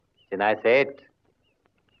I say it?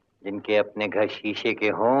 जिनके अपने घर शीशे के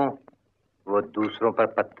हों वो दूसरों पर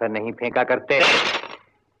पत्थर नहीं फेंका करते.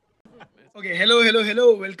 Okay,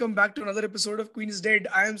 hello. Welcome back to another episode of Queen is Dead.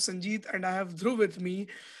 I am Sanjeet and I have Dhruv with me.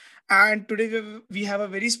 And today we have a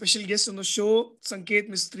very special guest on the show, Sanket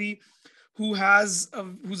Mistry, who's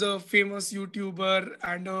a famous YouTuber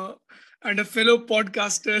and a fellow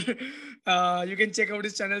podcaster. You can check out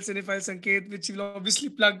his channel Cinephile Sanket, which we'll obviously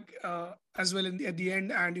plug as well at the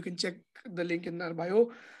end, and you can check the link in our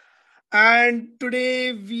bio. And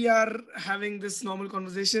today we are having this normal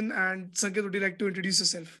conversation. And Sanket, would you like to introduce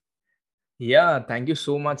yourself? Yeah, thank you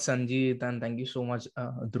so much, Sanjeet, and thank you so much,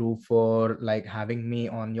 Dhruv, for like having me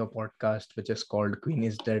on your podcast, which is called Queen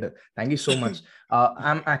is Dead. Thank you so much.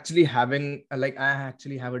 I'm actually having I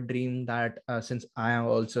actually have a dream that since I have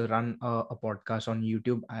also run a podcast on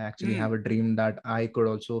YouTube, I actually have a dream that I could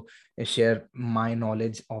also share my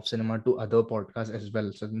knowledge of cinema to other podcasts as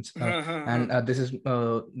well. So, this is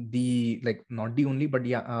the like not the only, but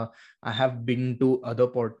yeah. I have been to other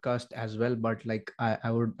podcasts as well, but like I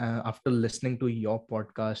would after listening to your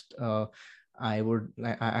podcast, I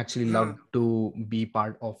actually love to be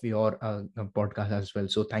part of your podcast as well.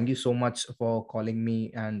 So thank you so much for calling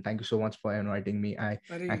me, and thank you so much for inviting me. I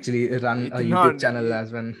actually run a YouTube channel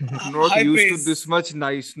as well. Not High used praise. to this much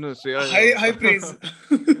niceness. Yeah, High praise.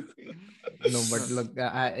 No, but look,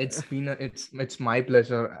 it's my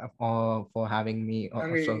pleasure for having me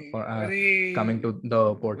also for coming to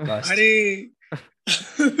the podcast.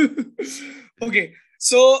 Okay,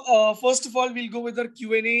 so first of all, we'll go with our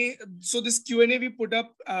Q&A. So this Q&A we put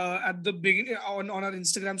up at the beginning on our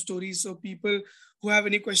Instagram stories, so people who have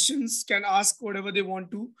any questions can ask whatever they want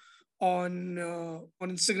to on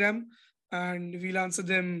Instagram, and we'll answer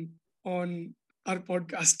them on our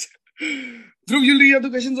podcast. Dhruv, you'll read out the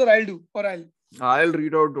questions, or I'll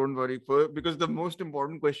read out. Don't worry, because the most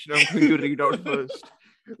important question I'm going to read out first.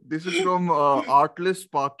 This is from Artless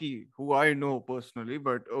Sparky, who I know personally,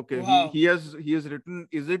 but okay, Wow. he has written.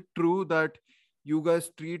 Is it true that you guys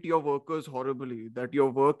treat your workers horribly? That your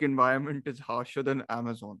work environment is harsher than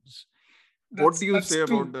Amazon's? What do you say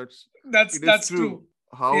true. about that? That's true.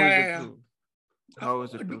 How is it true? How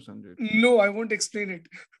is it true, Sanjay? No, I won't explain it.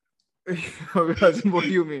 What do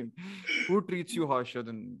you mean? Who treats you harsher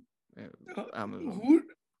than Amazon?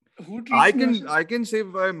 Who treats I can say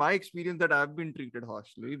by my experience that I've been treated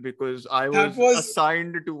harshly because I was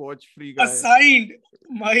assigned to watch Free Guy. Assigned?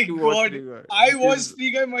 My God. I watched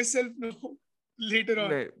Free Guy myself later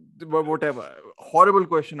on. But whatever. Horrible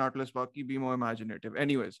question, Atlas Baki. Be more imaginative.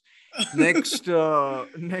 Anyways, next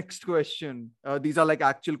question. These are like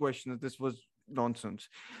actual questions. This was nonsense.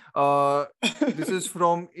 This is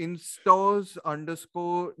from instars_nitty.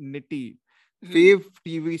 Fave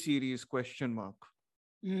TV series ?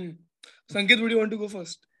 Sanket, would you want to go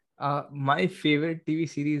first? My favorite TV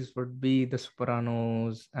series would be The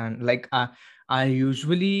Sopranos, and like I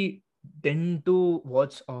usually tend to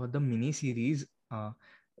watch the mini series,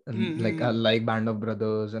 like Band of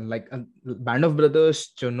Brothers and like Band of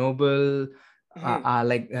Brothers, Chernobyl.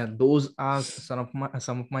 Those are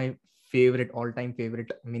some of my favorite all-time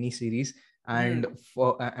favorite mini series. And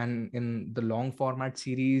and in the long format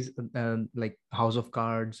series, like House of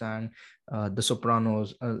Cards and The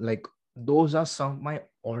Sopranos, those are some of my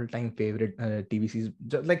all-time favorite TV series.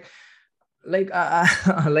 Just like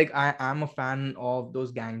I am a fan of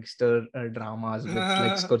those gangster dramas, which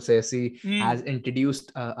like Scorsese has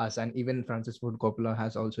introduced us, and even Francis Ford Coppola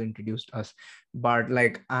has also introduced us. But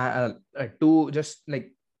like to just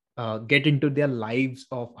like get into their lives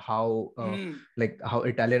of how how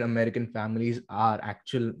Italian American families are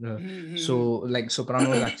actual. So like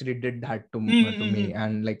Sopranos actually did that to me,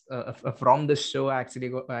 and like from the show I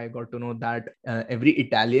got to know that every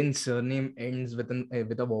Italian surname ends with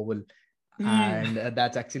a vowel. And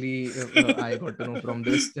that's actually I got to know from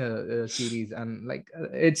this series, and like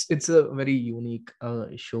it's a very unique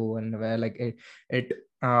show, and where like it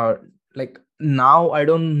like now I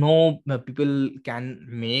don't know people can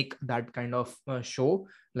make that kind of show,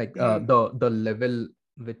 like the level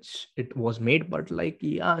which it was made, but like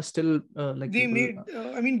yeah, still like they people, made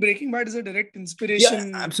I mean, Breaking Bad is a direct inspiration.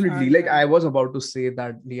 yeah, absolutely. Like I was about to say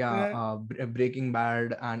that, Breaking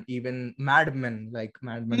Bad and even Mad Men, like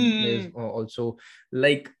Mad Men is also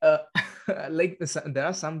like like there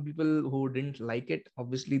are some people who didn't like it.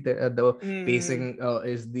 Obviously, the pacing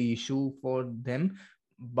is the issue for them.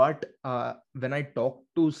 But when I talk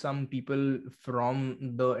to some people from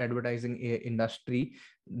the advertising industry,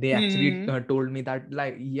 they actually told me that,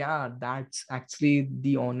 like, yeah, that's actually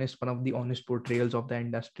one of the honest portrayals of the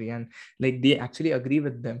industry, and like they actually agree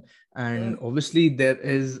with them. And obviously there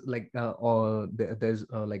is like there's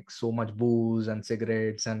like so much booze and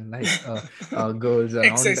cigarettes and like girls around,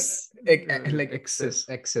 Excess. like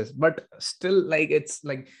excess, but still, like, it's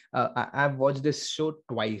like I've watched this show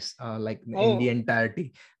twice, like in the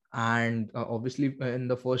entirety. And obviously in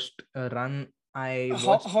the first run I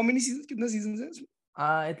watched, how many seasons? Kitna seasons is?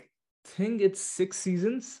 I think it's 6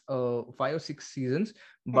 seasons, 5 or 6 seasons.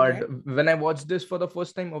 But when I watched this for the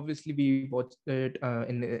first time, obviously we watched it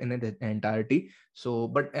in its entirety. So,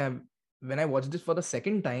 but when I watched this for the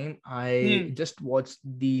second time, I just watched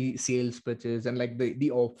the sales pitches and like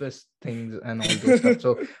the office things and all those stuff.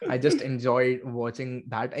 So I just enjoyed watching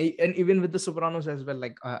that. And even with the Sopranos as well,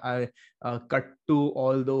 like I cut to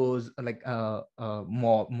all those like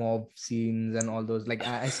mob scenes and all those. Like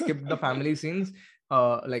I skipped the family scenes.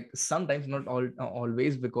 Like sometimes, not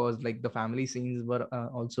always, because like the family scenes were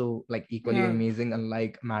also like equally amazing,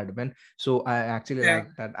 unlike Mad Men. So I actually like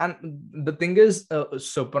that. And the thing is,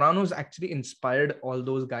 Sopranos actually inspired all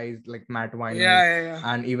those guys like Matt Weiner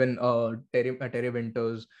and even Terry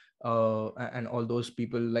Winters, and all those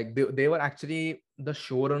people. Like they were actually the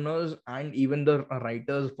showrunners and even the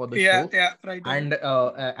writers for the show. Right. And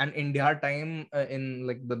in their time, in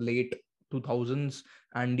like the late 2000s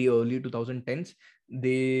and the early 2010s,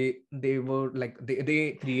 they were like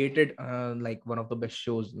they created like one of the best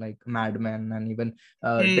shows like Mad Men, and even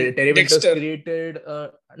Terry Winters created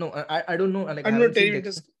no, I don't know, like I haven't seen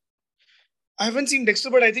Dexter. I haven't seen Dexter,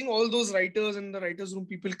 but I think all those writers in the writers' room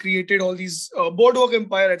people created all these. Boardwalk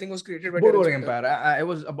Empire, I think, was created by Boardwalk Empire. I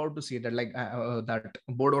was about to say that, like that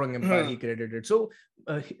Boardwalk Empire, he created it. So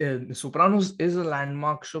Sopranos is a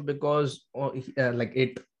landmark show because like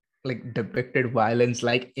it like depicted violence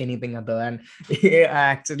like anything other. And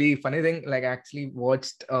actually, funny thing, like I actually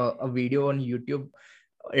watched a video on YouTube.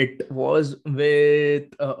 It was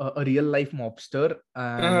with a real life mobster,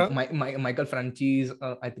 Michael Franchise.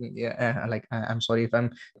 I think, like I'm sorry if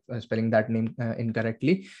I'm spelling that name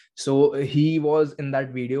incorrectly. So he was in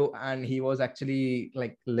that video, and he was actually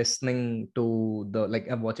like listening to the like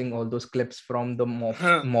watching all those clips from the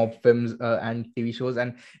mob films and TV shows.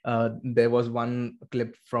 And there was one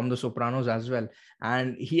clip from The Sopranos as well,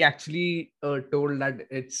 and he actually told that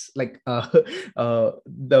it's like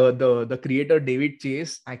the creator David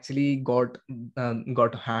Chase actually got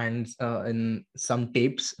hands in some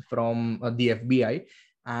tapes from the FBI.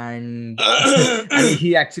 And and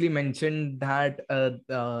he actually mentioned that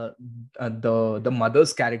the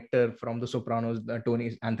mother's character from The Sopranos,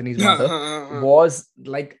 Tony Anthony's mother, was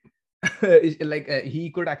like like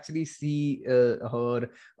he could actually see her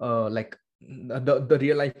like the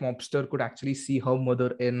real life mobster could actually see her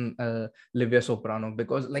mother in Livia Soprano,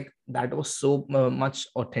 because like that was so much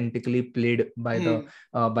authentically played by the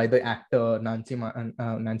actor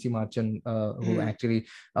Nancy Marchand, who actually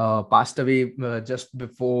passed away just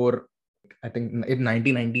before, I think, in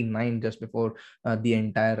 1999, just before the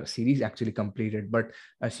entire series actually completed. But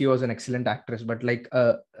she was an excellent actress. But like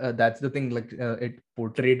that's the thing, like it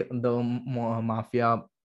portrayed the mafia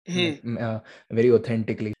like, very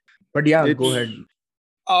authentically. But yeah, go ahead.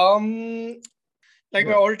 Like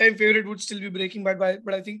my all-time favorite would still be Breaking Bad,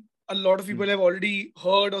 but I think a lot of people have already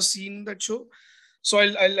heard or seen that show. So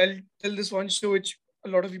I'll tell this one show which a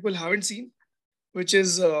lot of people haven't seen, which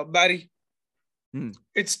is Barry.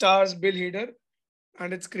 It stars Bill Hader,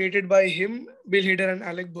 and it's created by him, Bill Hader, and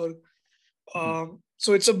Alec Berg.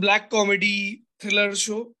 So it's a black comedy thriller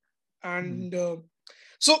show, and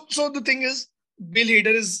so the thing is, Bill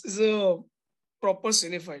Hader is a proper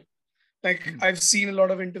cinephile. Like I've seen a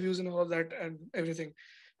lot of interviews and all of that and everything,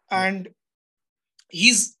 and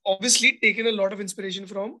he's obviously taken a lot of inspiration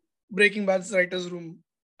from Breaking Bad's writers' room,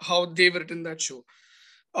 how they've written that show.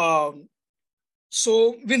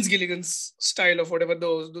 So Vince Gilligan's style of whatever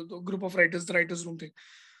the group of writers, the writers' room thing.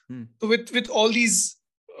 So with all these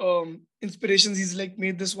inspirations, he's like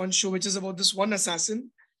made this one show which is about this one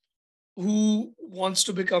assassin who wants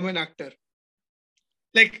to become an actor.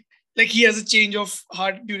 Like he has a change of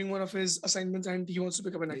heart during one of his assignments and he wants to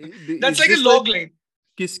become an actor. That's like a log line.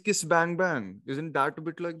 Kiss Kiss Bang Bang. Isn't that a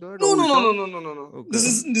bit like that? No. Okay.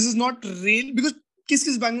 This is not real, because Kiss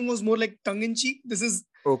Kiss Bang Bang was more like tongue in cheek. This is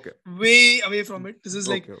way away from it. This is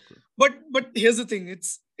like, but here's the thing.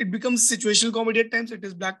 It's it becomes situational comedy at times. It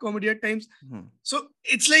is black comedy at times. Hmm. So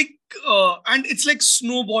it's like and it's like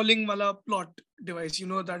snowballing wala plot device. You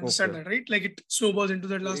know that, understand Okay. that, right? Like it snowballs into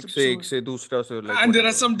that last एक से episode, दूसरा से like and there are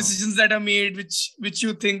whatever. some हाँ. decisions that are made which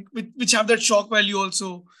you think which have that shock value also.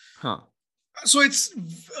 हाँ. So it's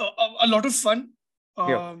a lot of fun.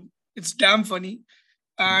 Yeah. It's damn funny,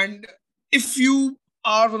 and if you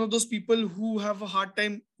are one of those people who have a hard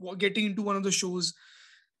time getting into one of the shows,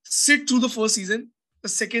 sit through the first season. The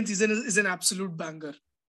second season is an absolute banger.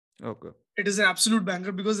 Okay. It is an absolute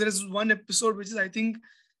banger because there is one episode which is, I think,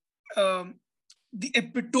 the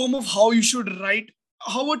epitome of how you should write,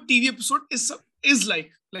 how a TV episode is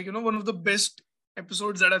like you know, one of the best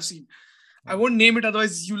episodes that I've seen. I won't name it,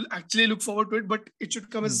 otherwise you'll actually look forward to it, but it should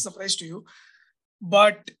come as a surprise to you.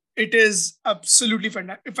 But it is absolutely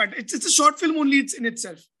fantastic. In fact, it's a short film only. It's in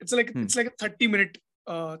itself. It's like a 30-minute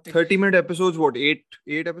thing. 30-minute episodes. What? Eight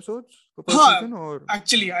episodes per Huh. season, or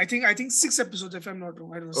Actually, I think 6 episodes, if I'm not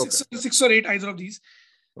wrong. I don't know, Okay. six or 8, either of these.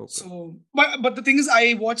 okay. So, but the thing is,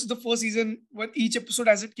 I watched the first season with each episode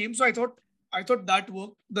as it came. So I thought that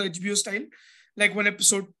worked, the HBO style, like one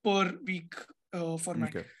episode per week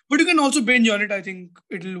format. Okay. But you can also binge on it. I think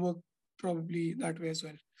it'll work probably that way as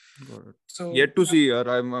well. Got it. So Yet to see, yaar.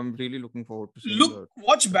 I'm really looking forward to seeing that.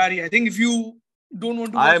 watch Barry. I think if you don't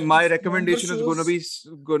want to watch My these recommendation is longer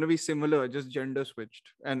gonna be similar, just gender switched,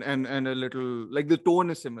 and a little, like, the tone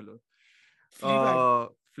is similar. Fleabag.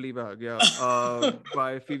 Fleabag, yeah.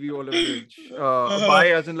 By Phoebe Waller-Bridge.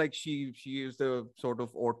 By as in, like, she is the sort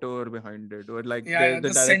of author behind it, or like Yeah, the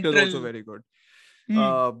the director is also central- very good.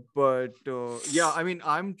 Hmm. But yeah, I mean,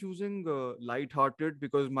 I'm choosing light-hearted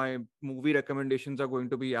because my movie recommendations are going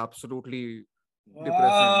to be absolutely Wow.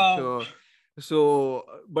 depressing. So,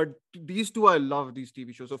 but these two, I love these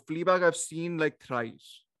TV shows. So Fleabag, I've seen like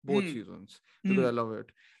thrice, both seasons, because I love it.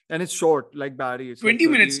 And it's short, like Barry. It's 20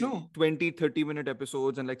 like minutes, no? 30-minute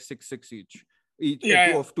episodes, and like six each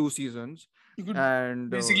Yeah. of 2 seasons. You could And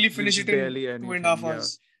basically finish it in barely 2.5 anything,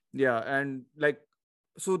 hours. yeah, and like,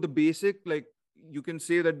 so the basic, like, you can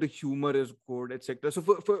say that the humor is good, etc. So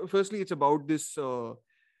firstly, it's about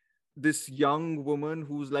this young woman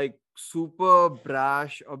who's like super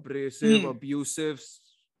brash, abrasive, abusive,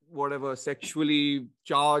 whatever, sexually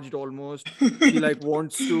charged almost. She like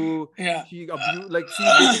wants to, Yeah. she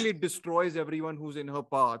basically destroys everyone who's in her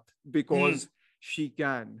path because she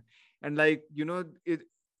can. And like, you know,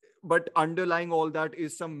 but underlying all that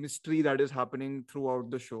is some mystery that is happening throughout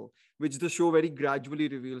the show, which the show very gradually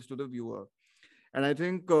reveals to the viewer. And I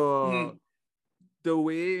think the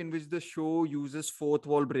way in which the show uses fourth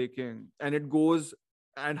wall breaking, and it goes,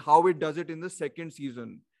 and how it does it in the second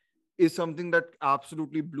season, is something that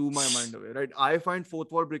absolutely blew my mind away, right? I find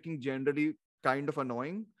fourth wall breaking generally kind of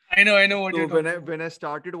annoying. I know what So you're talking about. when I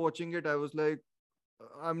started watching it, I was like,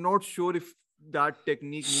 I'm not sure if that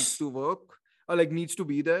technique needs to work or like needs to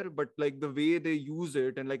be there, but like the way they use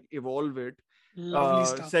it and like evolve it. Lovely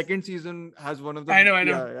stuff. Second season has one of the. I know.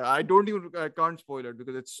 Yeah, I can't spoil it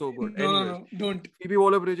because it's so good. No, don't. Phoebe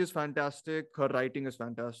Waller-Bridge is fantastic. Her writing is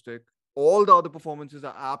fantastic. All the other performances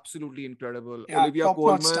are absolutely incredible. Yeah, Olivia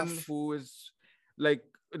top-notch Colman, stuff. who is like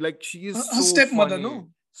she is Her so stepmother, funny. no?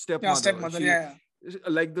 Stepmother. Yeah, stepmother. Yeah.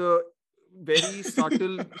 Like the very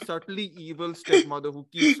subtly evil stepmother who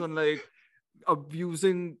keeps on like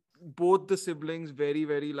abusing both the siblings very,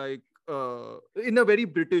 very like in a very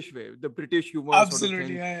British way. The British humor Absolutely. sort of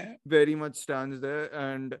thing Yeah. very much stands there.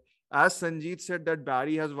 And as Sanjeet said, that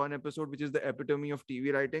Barry has one episode which is the epitome of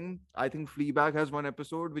TV writing. I think Fleabag has one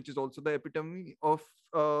episode which is also the epitome of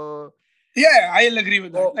Yeah, I'll agree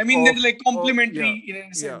with that. I mean, they're like complementary in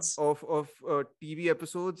a sense. of TV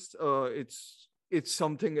episodes. It's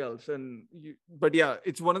something else. But yeah,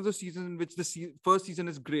 it's one of the seasons in which the first season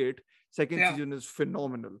is great. Second season is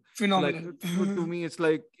phenomenal. Phenomenal. Like, to me, it's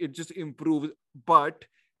like it just improves. But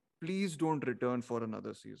please don't return for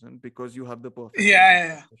another season because you have the perfect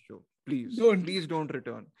show. Please don't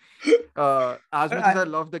return. As much as I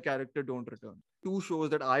love the character, don't return. 2 shows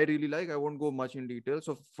that I really like. I won't go much in detail.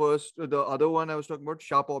 So first, the other one I was talking about,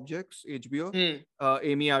 Sharp Objects, HBO.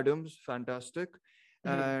 Amy Adams, fantastic.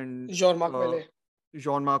 And Jean-Marc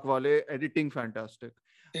Vallée, editing fantastic.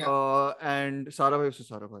 Yeah. And Sara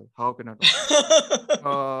Bhai, how can I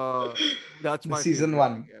talk? That's my season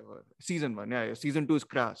 1. Season 1, yeah. Season 2 is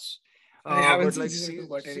crass. I haven't but seen like season 2,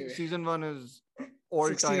 but anyway. Season 1 is all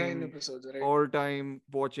 69 time, episodes, right? all time,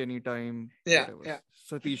 watch anytime. Yeah, whatever. yeah.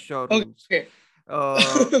 Satish Shah rules. Okay.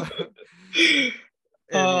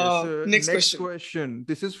 Anyways, next question.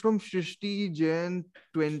 This is from Shrishti Jain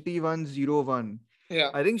 2101. Yeah.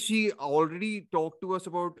 I think she already talked to us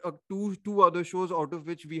about two other shows, out of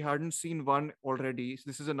which we hadn't seen one already.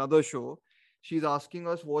 This is another show. She's asking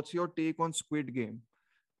us, what's your take on Squid Game?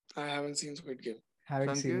 I haven't seen Squid Game.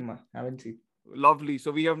 Sanket? Haven't seen. Lovely.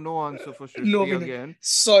 So we have no answer for No, Shrishti again.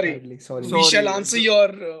 sorry. Sadly, sorry. We shall Sorry. answer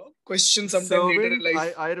your question sometime later in Servant,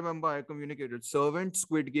 life. I remember I communicated. Servant,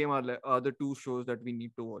 Squid Game are the two shows that we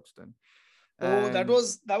need to watch then. Oh, that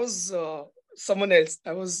was someone else.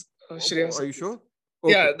 That was Shreya. Are you sure?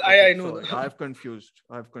 Yeah, I know Sorry. that. I've confused.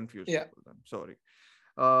 Yeah. People then. Sorry.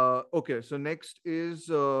 Okay, so next is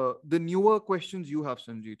the newer questions you have,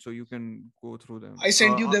 Sanjeet, so you can go through them. I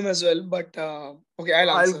sent you them as well, but okay,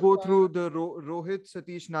 I'll answer. I'll go through the Rohit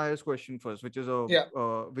Satish Nair's question first, which is Yeah.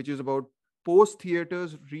 which is about post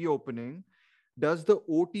theaters reopening. Does the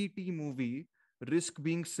OTT movie risk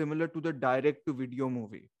being similar to the direct to video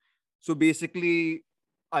movie? So basically,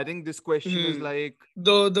 I think this question is like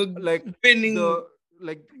the winning.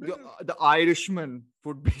 The Irishman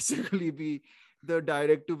would basically be the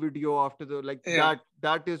direct to video after the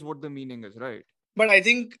that is what the meaning is, right? But I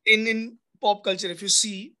think in pop culture, if you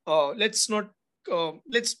see, let's like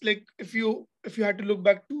if you had to look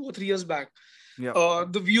back 2 or 3 years back,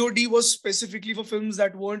 the VOD was specifically for films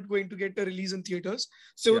that weren't going to get a release in theaters,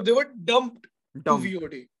 so they were dumped to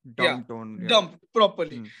VOD. Dumped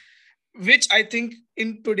properly, which I think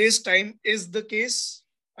in today's time is the case,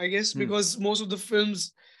 I guess, because most of the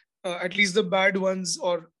films, at least the bad ones,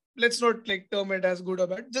 or let's not like term it as good or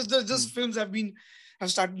bad, just films have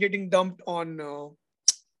started getting dumped on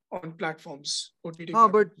platforms, OTT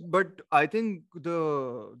platforms. But I think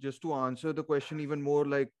just to answer the question even more,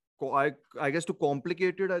 like I guess to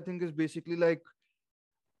complicate it, I think is basically like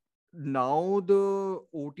now the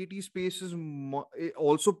OTT space it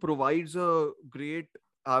also provides a great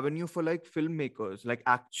avenue for like filmmakers, like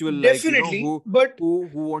actual definitely, who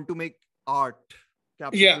want to make art,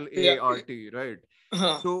 capital A-R-T, right?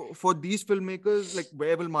 So for these filmmakers, like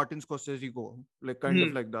where will Martin Scorsese go? Like kind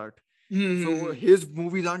of like that. So his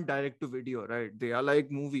movies aren't direct to video, right? They are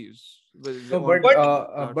like movies. Dhruv,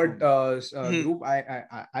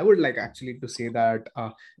 I would like actually to say that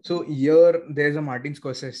so here there's a Martin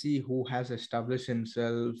Scorsese who has established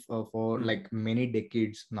himself for like many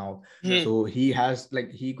decades now. So he has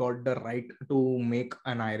he got the right to make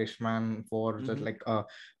an Irishman for just like a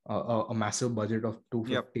massive budget of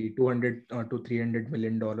 200 to $300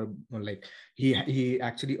 million. Like he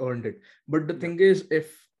actually earned it. But the thing is,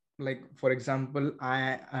 if like for example,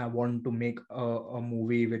 I want to make a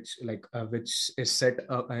movie which is set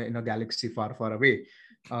in a galaxy far away,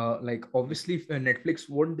 like obviously Netflix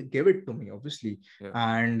won't give it to me, obviously,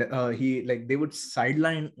 and they would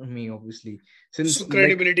sideline me, obviously, since so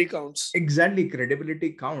credibility counts. Exactly,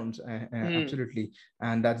 credibility counts, absolutely,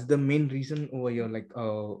 and that's the main reason over here.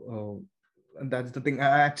 That's the thing.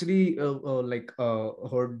 I actually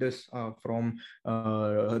heard this from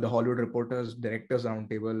the Hollywood Reporters Directors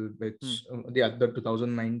Roundtable, which the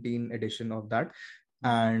 2019 edition of that.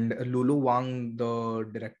 And Lulu Wang, the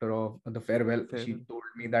director of The Farewell, she told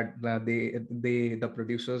me that the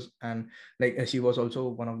producers, and she was also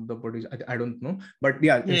one of the producers. I don't know, but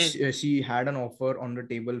she had an offer on the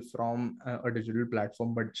table from a digital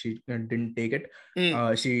platform, but she didn't take it.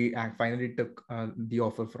 She finally took the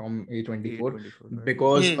offer from A24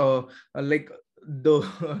 because the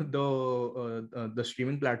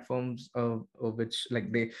streaming platforms which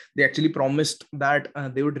they actually promised that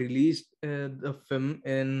they would release the film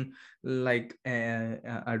in I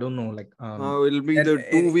don't know it'll be the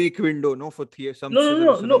 2-week window for some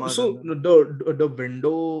no so the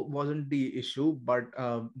window wasn't the issue, but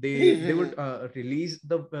they would release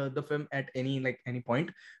the film at any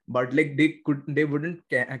point, but they wouldn't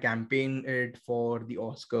campaign it for the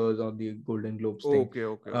Oscars or the Golden Globes thing.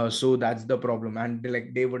 Okay. So that's the problem, and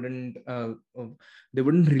they wouldn't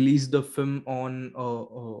release the film on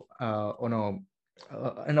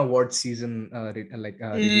an award season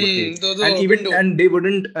release date, and they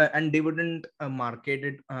wouldn't market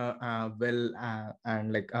it well,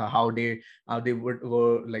 and how they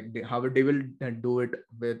will do it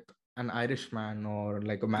with an Irishman or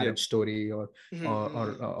like a Marriage Story or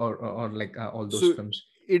all those films.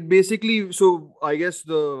 It basically, so I guess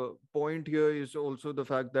the point here is also the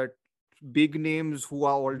fact that big names who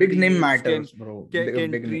are already big name matters, bro.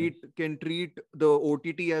 Can treat the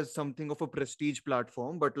OTT as something of a prestige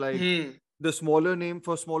platform, but the smaller names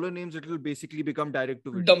it will basically become direct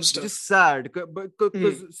to video, dumpster. Which is sad,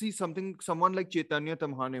 because see someone like Chaitanya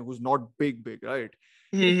Tamhane, who's not big, right?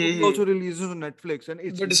 He also releases on Netflix, and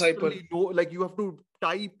it's The Disciple. You have to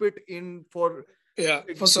type it in for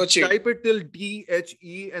searching. Type it till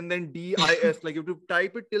DHE and then DIS. You have to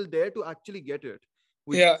type it till there to actually get it.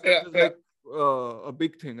 which Yeah, itself is yeah. like a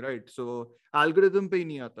big thing, right? So algorithm pe hi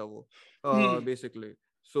nahi aata wo, basically.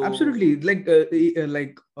 So Absolutely,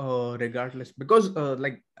 regardless, because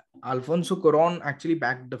like Alfonso Cuarón actually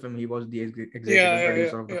backed the film. He was the executive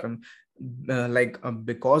producer of the film.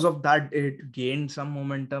 Because of that, it gained some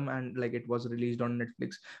momentum and like it was released on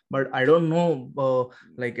Netflix. But I don't know,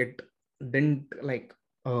 like it didn't like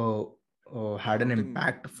I had an don't think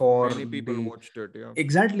impact for many people the. watched it. Yeah.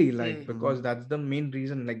 Exactly, like Hmm. because that's the main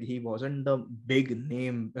reason. Like he wasn't the big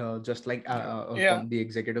name, just like Yeah. the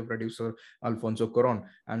executive producer Alfonso Cuarón.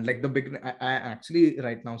 And like the big, I actually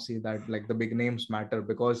right now see that like the big names matter,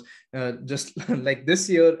 because just like this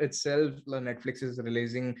year itself, Netflix is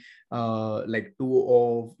releasing like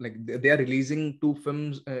they are releasing two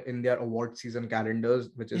films in their award season calendars,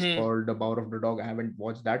 which is Hmm. called The Power of the Dog. I haven't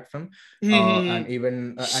watched that film. Hmm. And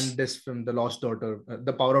even and this film, The Lost Daughter.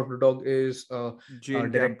 The Power of the Dog is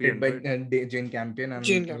Jane directed Campion, by right? Jane Campion, Jane and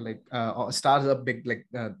Campion. like stars a big like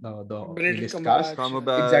the Benedict A-list cast. Cumberbatch.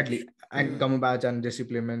 Cumberbatch, Exactly, and Hmm. Cumberbatch and Jesse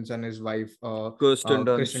Plemons and his wife Kirsten Kristen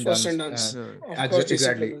Dunst. Kirsten Dunst. Dunst. Yeah. Of course, Jesse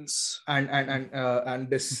Exactly. Plemons. And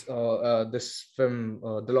this film,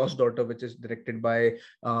 The Lost Daughter, which is directed by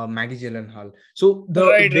Maggie Gyllenhaal. So the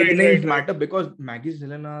big names matter because Maggie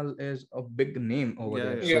Gyllenhaal is a big name over Yeah,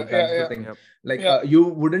 there. yeah. So Yeah, that's the yeah, thing. Yep. Like yeah. you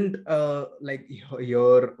wouldn't like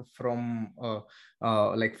hear from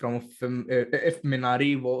like from a film if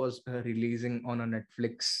Minari was releasing on a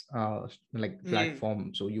Netflix like Hmm.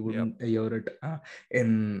 platform, so you Yep. wouldn't hear it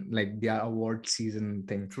in like their award season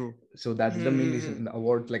thing. True. So that's the main Hmm. reason the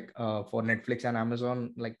award like for Netflix and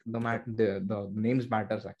Amazon, like Yep. the names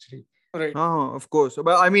matters actually. Right. Of course.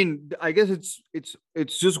 But I mean, I guess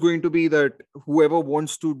it's just going to be that whoever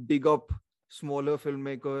wants to dig up smaller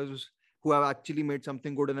filmmakers who have actually made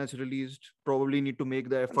something good and has released probably need to make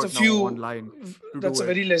the That's a effort now few. online to That's do a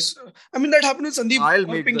it. very less. I mean, that happened with Sandeep I'll or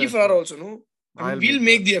make the Pinky Farrar effort. also, no? I mean, I'll we'll make the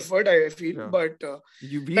make the effort. effort, I feel, Yeah. but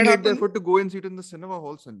We that made the happened. effort to go and see it in the cinema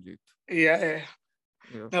hall, Sanjeet. Yeah.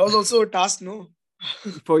 Yeah. That was also a task, no?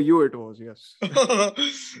 For you, it was, yes.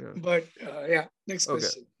 But yeah, next Okay.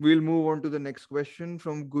 question. We'll move on to the next question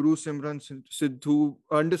from Guru Simran Sidhu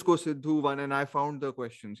 _ Sidhu 1. And I found the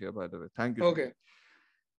questions here, by the way. Thank you. Okay. Sanjeet.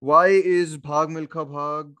 Why is Bhag Milkha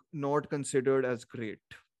Bhag not considered as great?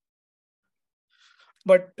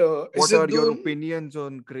 But What are your opinions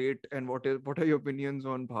on great, and what are your opinions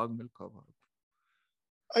on Bhag Milkha Bhag?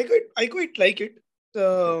 I quite like it.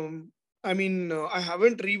 I mean, I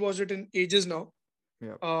haven't rewatched it in ages now.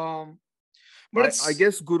 Yeah. But I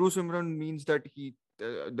guess Guru Simran means that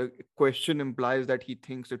the question implies that he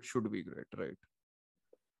thinks it should be great, right?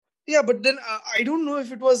 yeah, but then I don't know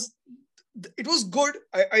if it was good.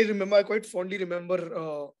 I quite fondly remember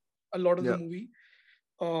a lot of the movie.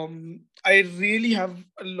 I really have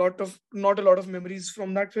not a lot of memories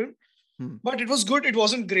from that film, but it was good. It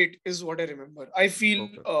wasn't great, is what I remember. I feel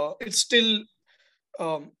it's still.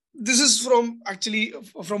 This is from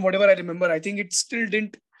whatever I remember. I think it still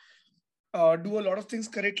didn't do a lot of things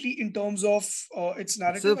correctly in terms of its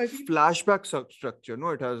narrative. It's a flashback structure, no?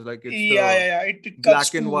 It has like it's it black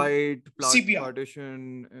cuts and to white sepia.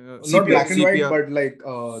 partition, Not black and white, sepia. but like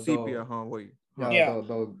sepia,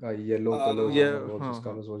 the yellow colors and all those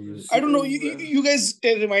colors were used. I don't know. You guys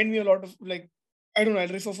remind me a lot of like I don't know. I'll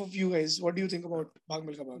riff off of you guys. What do you think about Bhag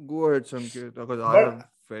Milkha Bhag? Go ahead, Sanket, because I have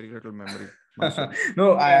very little memory myself.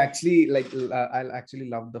 No, I actually I'll actually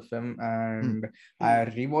love the film, and I've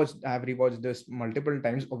rewatched this multiple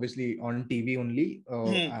times, obviously on TV only.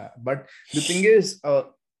 But the thing is,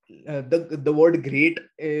 the word great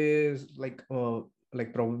is like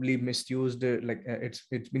probably misused.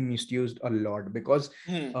 It's been misused a lot because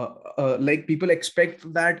like people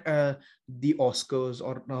expect that the Oscars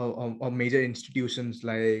or major institutions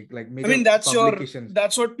like major publications.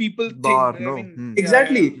 That's what people think. Bar, I no. mean,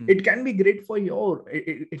 Exactly. It can be great for you.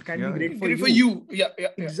 It can be great for you. Yeah.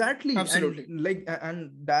 Exactly. Absolutely.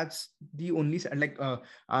 And that's the only like I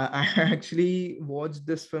actually watched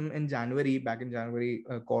this film in January, back in January,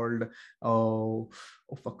 called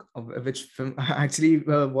which film? I actually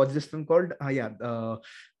watched this film called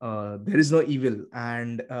There Is No Evil,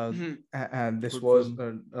 and this Good was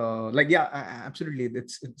film. absolutely,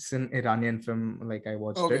 it's an Iranian film. Like I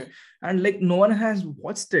watched Okay. it, and like no one has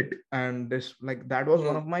watched it, and this like that was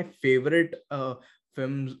one of my favorite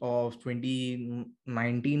films of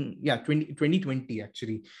 2019, 2020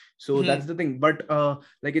 actually. So that's the thing. But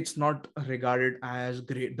like it's not regarded as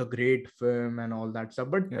the great film and all that stuff,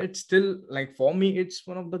 but it's still, like, for me it's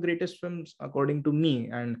one of the greatest films according to me.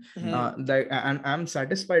 And and I'm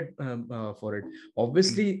satisfied for it.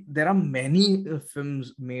 Obviously there are many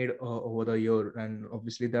films made over the year, and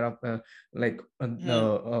obviously there are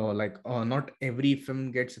not every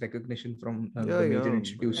film gets recognition from the major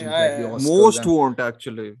institutions like the Oscars. Most won't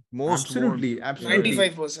actually. Most absolutely won't.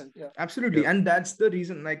 95%. Yeah. Absolutely. And that's the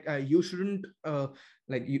reason, like, you shouldn't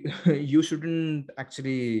you shouldn't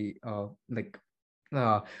actually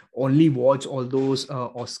only watch all those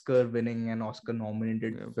Oscar winning and Oscar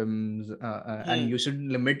nominated films, and you should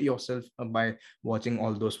limit yourself by watching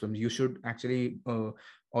all those films. You should actually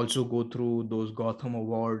also go through those Gotham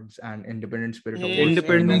Awards and Independent Spirit Awards.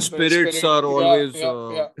 Independent spirits are always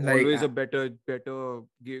always a better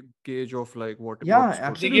gauge of like what.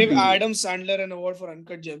 Absolutely. They gave Adam Sandler an award for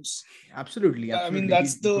Uncut Gems. Absolutely. I mean,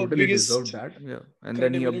 that's the totally biggest. Deserved that. Yeah, and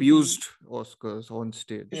then he abused Oscars on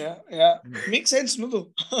stage. Yeah. Makes sense, no?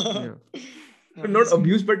 Though. Not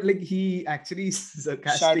abused, but like he actually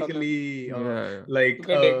sarcastically but like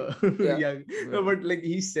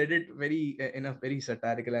he said it very in a very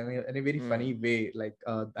satirical and in a very funny way, like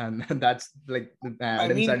and that's like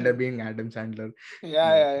Adam Sandler being Adam Sandler.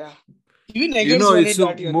 Yeah. It's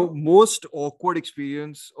the most awkward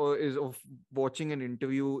experience is of watching an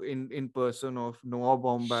interview in person of Noah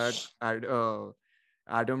Baumbach,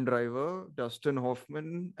 Adam Driver, Dustin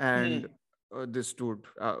Hoffman, and this dude,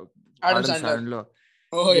 Adam Sandler.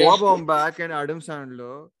 Noah Baumbach and Adam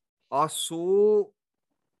Sandler are so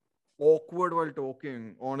awkward while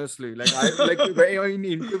talking. Honestly, like in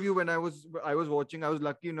interview when I was watching, I was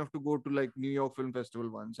lucky enough to go to like New York Film Festival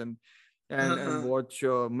once and watch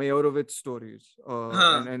Meyerowitz stories.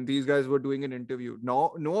 And these guys were doing an interview.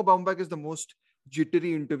 Now Noah Baumbach is the most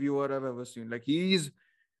jittery interviewer I've ever seen. Like he's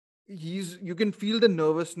you can feel the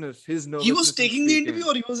nervousness. His nervousness. He was taking the interview,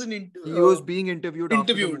 or he was he was being interviewed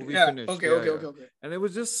after the movie finished. Okay. And it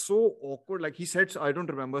was just so awkward. Like he said, I don't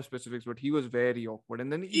remember specifics, but he was very awkward. And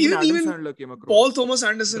then even Adam Sandler came across. Paul Thomas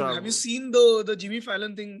Anderson. Bravo. Have you seen the Jimmy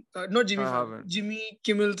Fallon thing? Not Jimmy Fallon. Jimmy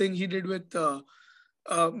Kimmel thing he did with Paul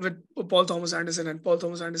Thomas Anderson, and Paul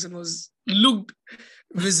Thomas Anderson looked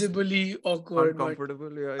visibly awkward,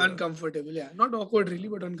 uncomfortable. Uncomfortable. Yeah, not awkward really,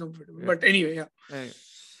 but uncomfortable. Yeah. But anyway.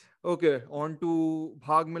 Okay, on to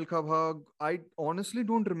Bhaag Milkha Bhaag. I honestly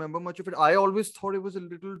don't remember much of it. I always thought it was a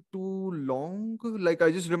little too long. Like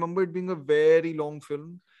I just remember it being a very long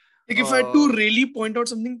film. Like if I had to really point out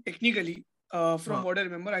something technically, from what I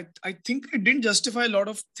remember, I think it didn't justify a lot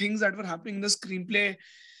of things that were happening in the screenplay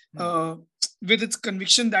with its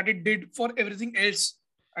conviction that it did for everything else,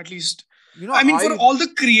 at least. For all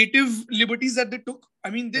the creative liberties that they took,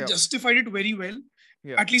 they justified it very well,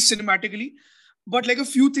 at least cinematically. But like a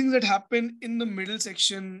few things that happen in the middle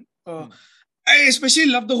section, I especially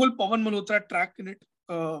love the whole Pawan Malhotra track in it.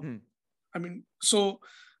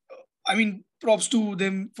 Props to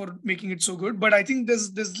them for making it so good. But I think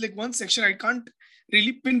there's like one section I can't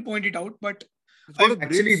really pinpoint it out, but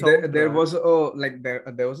actually there was a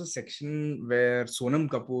section where Sonam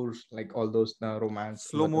Kapoor, like all those romance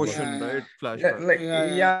slow motion, right?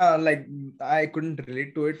 Flashback. Like I couldn't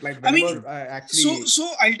relate to it. Like so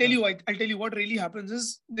I'll tell you what really happens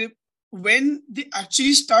is when they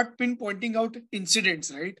actually start pinpointing out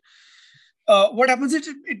incidents, right? What happens is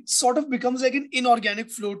it sort of becomes like an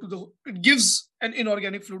inorganic flow it gives an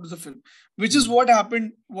inorganic flow to the film, which is what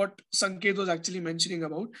happened, what Sanket was actually mentioning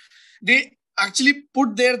about. They actually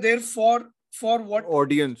put there for what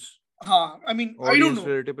audience. I don't know.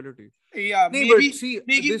 Relatability. Yeah,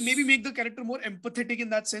 maybe make the character more empathetic in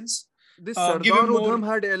that sense. This Sardar Udham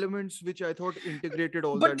had elements which I thought integrated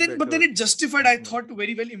all that. But then it justified, I thought,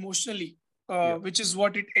 very well emotionally. Which is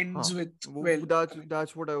what it ends with. Well,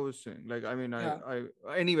 that's what I was saying. Like,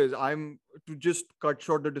 anyways, I'm to just cut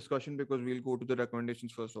short the discussion because we'll go to the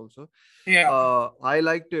recommendations first also. I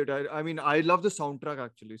liked it. I love the soundtrack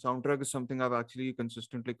actually. Soundtrack is something I've actually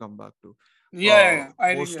consistently come back to.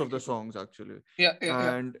 Most of the songs actually.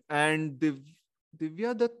 And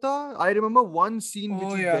Divya Datta, I remember one scene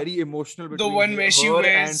which is very emotional between the one where she wears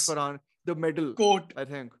and Farhan, the medal coat, I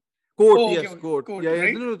think. Coat.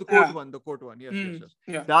 Right? No, the coat one. The coat one. Yes.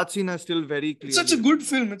 Yeah. That scene is still very clear. It's such a good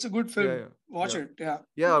film. Watch it.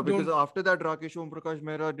 Yeah, because after that, Rakesh Om Prakash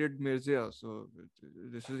Mehra did Mirzya. So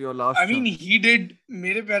this is your last. He did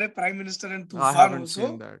Mere Pyare Prime Minister and Tufan I haven't also.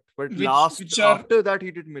 Seen that. But after that, he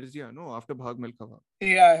did Mirzya. No, after Bhaag Milkha Bhaag.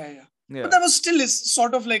 Yeah. But that was still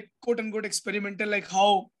sort of like quote unquote experimental, like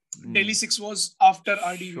how Delhi 6 was after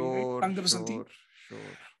RDV, right?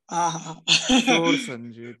 Sure. Ah. Sure,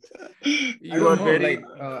 Sanjeet. I You don't are know. very, Like,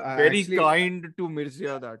 I very actually kind to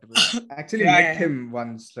Mirzia that way. actually Yeah, met yeah, him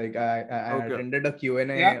once. Like, I Okay. attended a Q&A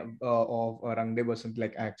yeah. of Rang De Basant.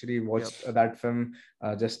 Like, I actually Yep. watched that film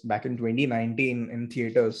just back in 2019 in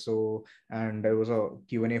theaters. So, and there was a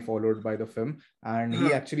Q&A followed by the film. And he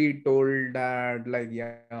Huh. actually told that, like,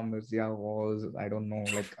 yeah, Mirzia was, I don't know,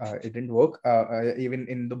 like, it didn't work, even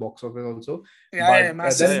in the box office also. Yeah, yeah, But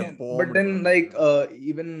massive. Yeah, yeah, then, but bombed, then, man. like, Yeah.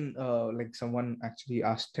 even like someone actually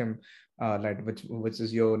asked him, like, which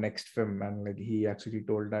is your next film, and like he actually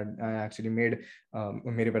told that I actually made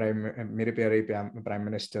Mere Pyare Prime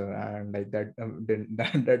Minister, and like that didn't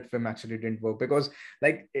that film actually didn't work because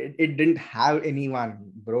like it didn't have anyone,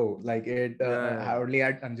 bro. Like it Yeah, yeah. only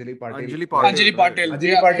had Anjali Patil. Anjali Like, Patil, Anjali right? Patil. Yeah. Anjali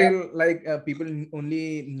Yeah, yeah. Patil, like people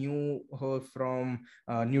only knew her from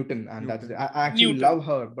Newton, and that's Newton. I actually Newton. love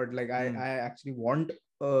her, but like I Hmm. actually want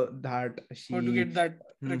that Or to she get that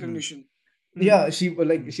Hmm. recognition. yeah she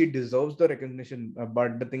like Hmm. she deserves the recognition,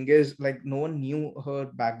 but the thing is like no one knew her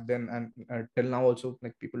back then, and till now also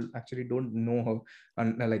like people actually don't know her,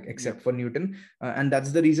 and like Yep. except for Newton, and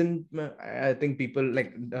that's the reason I think people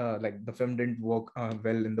like the film didn't work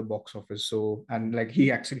well in the box office. So, and like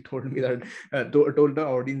he actually told me that told the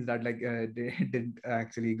audience that like they didn't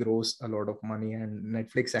actually gross a lot of money, and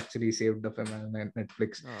Netflix actually saved the film, and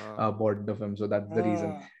Netflix Uh, bought the film, so that's the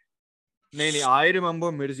reason. Ah. Nee, I remember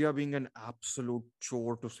Mirzia being an absolute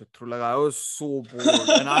chore to sit through. Like I was so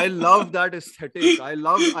bored, and I love that aesthetic. I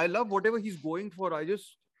love whatever he's going for. I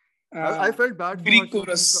felt bad for Greek Harshvardhan.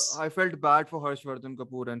 chorus. I felt bad for Harshvardhan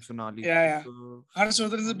Kapoor and Sonali. Yeah, yeah. So,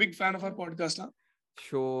 Harshvardhan is a big fan of our podcast, huh?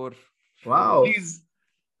 sure, Wow. Please.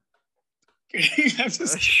 I'm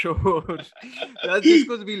just sure. That's just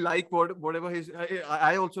because we like whatever his.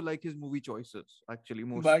 I also like his movie choices actually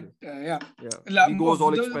but mostly. yeah. Yeah, he goes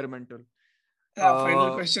all The- experimental. final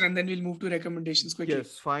Uh, question, and then we'll move to recommendations quickly.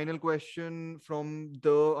 Yes, final question from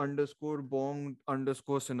the underscore bong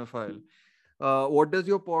underscore cinephile. What does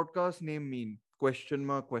your podcast name mean? Question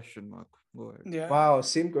mark, question mark. Go ahead. Yeah. Wow,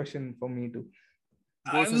 same question for me too.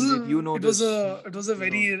 Go, Sanjeet. You know It was this. a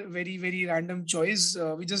You know. very random choice.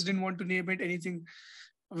 We just didn't want to name it anything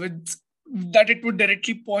with that it would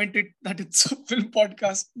directly point it that it's a film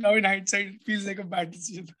podcast. Now in hindsight, it feels like a bad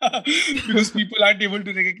decision because people aren't able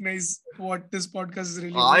to recognize what this podcast is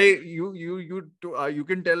really about. You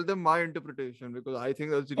can tell them my interpretation because I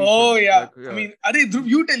think that's Oh recent. yeah. Like, I mean, Dhruv,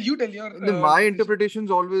 you tell your And then my interpretation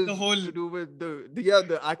is always the whole- to do with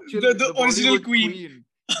the actual the original Bollywood queen.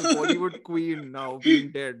 the Bollywood queen now being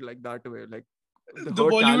dead like that way, like the her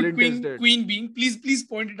Bollywood talent is dead. queen being. Please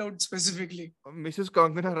point it out specifically. Mrs.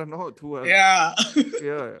 Kangana Ranaut, who else? Yeah.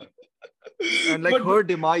 Yeah. And like But- her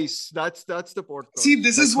demise, that's the podcast. See,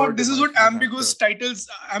 this Like is her what demise as an ambiguous actor. titles,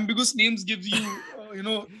 ambiguous names gives you.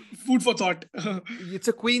 Food for thought. It's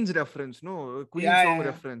a Queen's reference, no? A Queen Yeah, song yeah.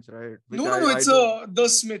 reference, right? Which No, I it's don't- the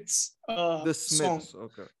Smiths. the Song. Smiths.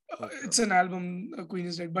 Okay. It's an album. Queen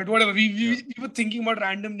is Dead, but whatever. We were thinking about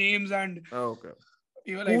random names, and Okay.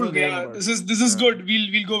 we were like, Cool okay, name, but- this is yeah. good.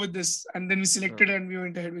 We'll go with this, and then we selected and we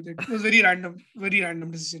went ahead with it. It was very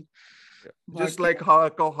random decision. Yeah. But, Just like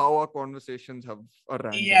how our conversations have a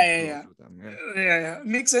random Yeah. flow to them. Yeah.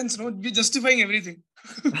 Makes sense. No, we're justifying everything.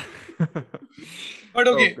 But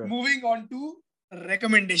okay, moving on to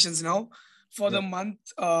recommendations now for the month.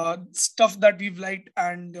 Stuff that we've liked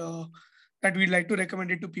and that we'd like to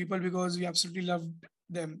recommend it to people because we absolutely loved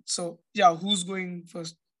them. So yeah, who's going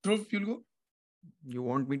first? Dhruv, you'll go. You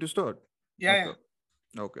want me to start? Yeah.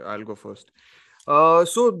 Okay, I'll go first.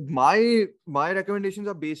 So my recommendations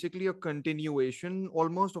are basically a continuation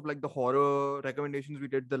almost of like the horror recommendations we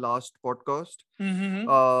did the last podcast. Mm-hmm.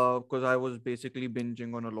 Because I was basically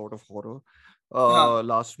binging on a lot of horror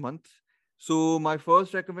last month. So my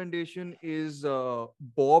first recommendation is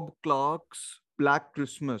Bob Clark's Black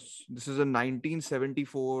Christmas. This is a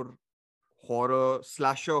 1974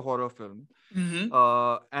 slasher horror film.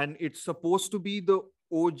 Mm-hmm. And it's supposed to be the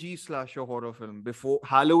OG slasher horror film before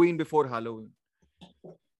Halloween.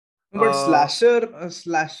 But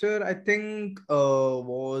slasher, I think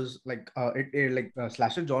was like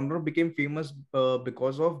slasher genre became famous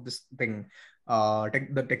because of this thing,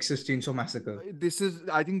 the Texas Chainsaw Massacre.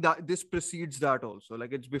 I think that this precedes that also.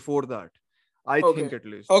 Like it's before that. I Okay. think at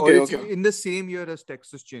least. Okay, Or it's okay. in the same year as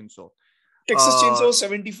Texas Chainsaw. Texas Chainsaw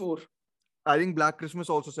 74. I think Black Christmas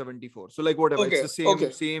also 74. So like whatever. Okay, It's the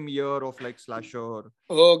okay. same year of like slasher.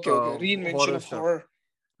 Okay. Reinvention horror of stuff. horror.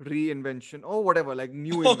 Reinvention or whatever, like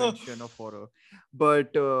new invention of horror. But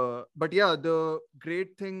yeah, the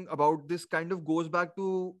great thing about this kind of goes back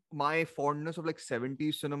to my fondness of like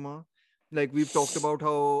 70s cinema, like we've talked about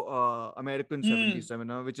how American 70s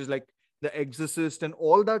seminar, which is like The Exorcist and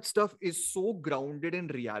all that stuff, is so grounded in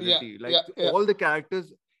reality. Like all the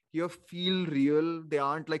characters here feel real. They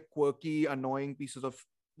aren't like quirky, annoying pieces of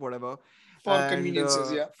whatever. For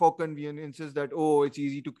conveniences, For conveniences that, oh, it's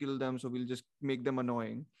easy to kill them, so we'll just make them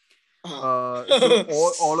annoying. Uh-huh.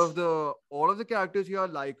 So all of the characters here are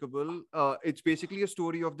likable. It's basically a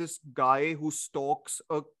story of this guy who stalks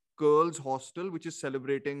a girls' hostel which is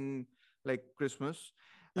celebrating like Christmas,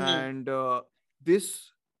 and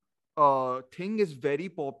this thing is very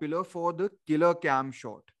popular for the killer cam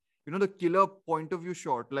shot. You know, the killer point of view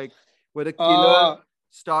shot, like where the killer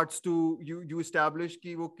starts to you establish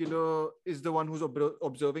ki wo killer is the one who's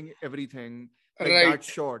observing everything, like that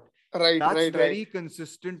shot. That's very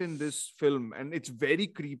consistent in this film, and it's very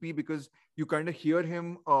creepy because you kind of hear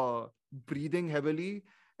him breathing heavily,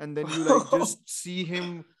 and then you like just see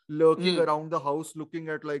him lurking around the house looking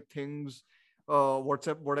at like things,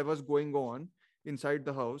 whatever's going on inside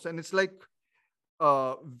the house. And it's like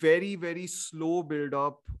very, very slow build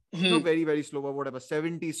up, not very, very slow, but whatever,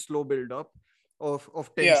 70s slow build up of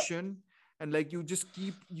tension. And like you just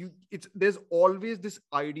keep there's always this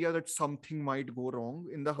idea that something might go wrong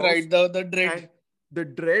in the house. Right, the dread. The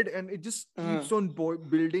dread, and it just keeps on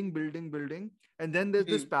building. And then there's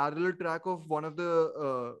this parallel track of one of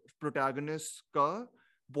the protagonists'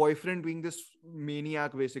 boyfriend being this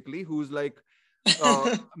maniac, basically, who's like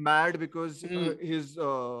mad because his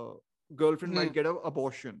girlfriend might get an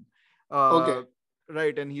abortion.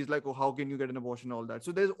 Right, and he's like, oh, how can you get an abortion, all that.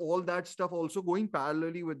 So there's all that stuff also going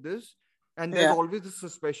parallelly with this. And there's always this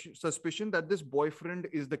suspicion that this boyfriend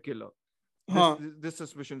is the killer. This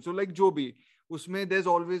suspicion. So like Joby, usme there's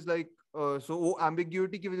always like so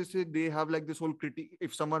ambiguity ki wajah se they have like this whole critique.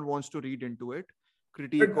 If someone wants to read into it,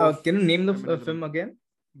 critique. Can you name the film again?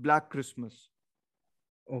 Black Christmas.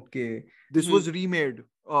 Okay. This was remade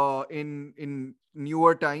in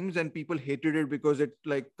newer times, and people hated it because it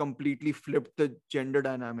like completely flipped the gender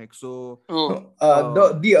dynamic. So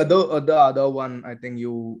the other one, I think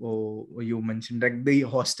you mentioned, like the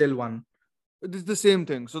hostel one. This is the same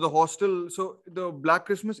thing. So the hostel, so the Black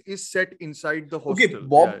Christmas is set inside the hostel. Okay,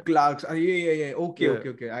 Bob Clark's. Yeah.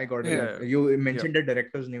 Okay. I got it. Yeah. You mentioned the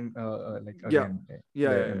director's name, like again.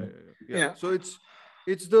 Yeah. So it's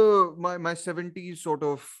my 70s sort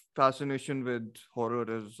of fascination with horror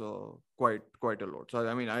is quite a lot. So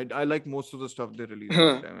I mean, I like most of the stuff they released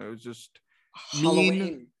at the time. It was just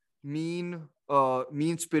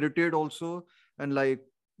mean spirited also, and like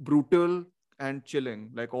brutal and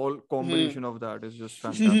chilling. Like all combination of that is just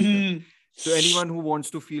fantastic. So anyone who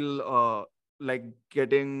wants to feel like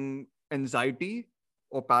getting anxiety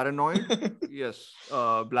or paranoid, yes,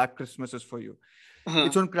 Black Christmas is for you.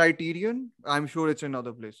 It's on Criterion. I'm sure it's in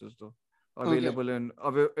other places though.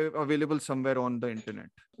 Available somewhere on the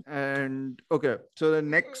internet. And okay, so the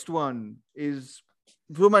next one is,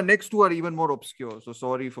 so my next two are even more obscure. So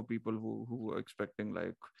sorry for people who are expecting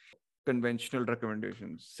like conventional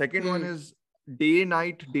recommendations. Second one is Day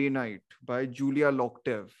Night by Julia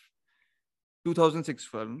Locktev. 2006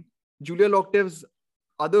 film. Julia Locketev's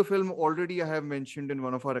other film already I have mentioned in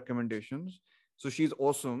one of our recommendations. So she's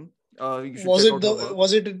awesome. Was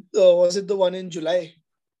it the one in July?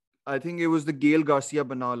 I think it was the Gail Garcia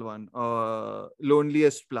Bernal one,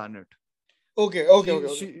 Loneliest Planet. Okay.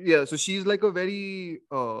 So she's like a very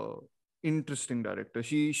interesting director.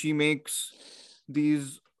 She makes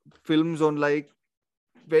these films on like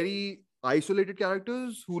very isolated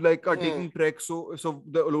characters who like are taking treks. So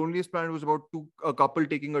the Loneliest Planet was about a couple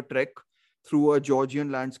taking a trek through a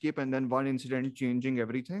Georgian landscape, and then one incident changing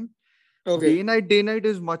everything. Okay. Day Night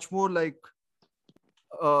is much more like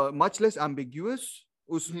much less ambiguous.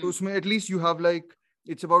 Usme at least you have like,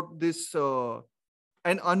 it's about this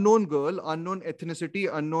an unknown girl, unknown ethnicity,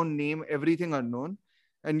 unknown name, everything unknown,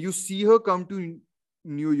 and you see her come to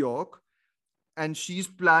New York, and she's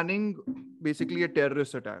planning basically a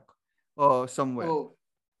terrorist attack somewhere.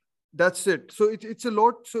 That's it. So it's a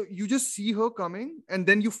lot. So you just see her coming, and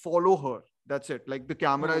then you follow her. That's it. Like the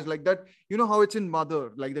camera is like that. You know how it's in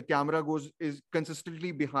Mother, like the camera is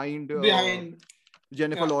consistently behind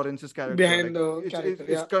Jennifer Lawrence's character. Behind like, the character.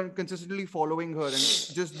 It's consistently following her and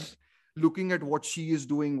just looking at what she is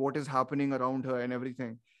doing, what is happening around her and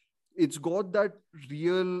everything. It's got that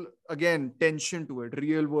real, again, tension to it,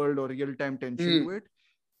 real world or real time tension to it.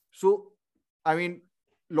 So, I mean,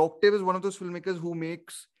 Locktev is one of those filmmakers who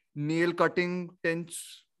makes nail cutting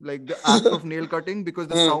tense, like the act of nail cutting, because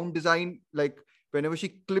the sound design, like whenever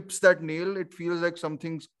she clips that nail, it feels like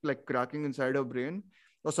something's like cracking inside her brain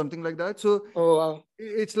or something like that. So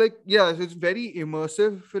it's like, it's very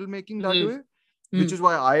immersive filmmaking that way. which is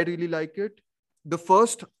why I really like it. The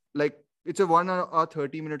first, like, it's a 1 hour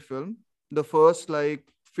 30-minute film. The first, like,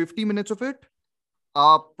 50 minutes of it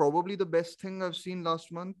are probably the best thing I've seen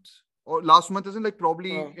last month. Or last month isn't, like,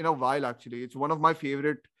 probably in a while, actually. It's one of my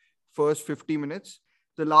favorite first 50 minutes.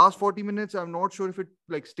 The last 40 minutes, I'm not sure if it,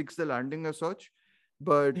 like, sticks the landing as such.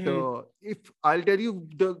 But if I'll tell you,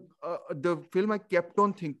 the film I kept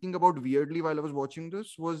on thinking about weirdly while I was watching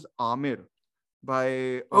this was Amir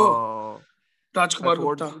by Rajkumar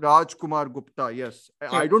Gupta. Rajkumar Gupta, yes.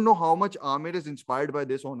 I don't know how much Amir is inspired by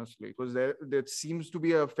this, honestly, because there seems to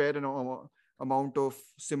be a fair amount of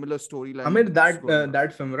similar storyline. Amir,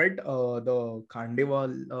 that film, right? The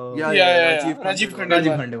Khandeval. Rajiv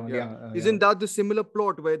Khandeval. Yeah. Isn't that the similar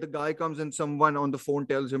plot where the guy comes and someone on the phone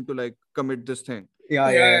tells him to, like, commit this thing?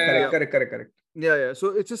 Yeah. Correct. Yeah.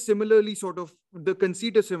 So it's a similarly sort of, the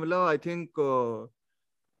conceit is similar. I think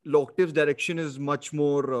Locktive's direction is much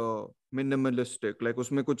more minimalistic. Like,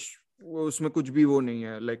 उसमें कुछ भी वो नहीं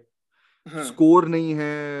है. Like, score नहीं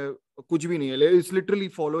है, कुछ भी नहीं है. It's literally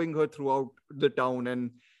following her throughout the town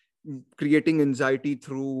and creating anxiety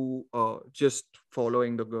through just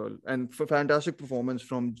following the girl. And fantastic performance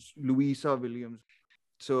from Louisa Williams.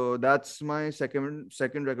 So that's my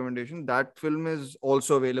second recommendation. That film is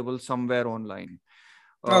also available somewhere online.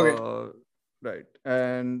 Okay. Right.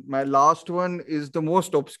 And my last one is the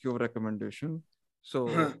most obscure recommendation.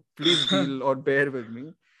 So please deal or bear with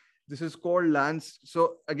me. This is called Lance.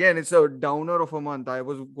 So again, it's a downer of a month. I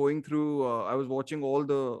was going through, I was watching all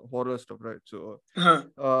the horror stuff, right? So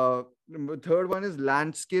the third one is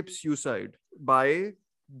Landscape Suicide by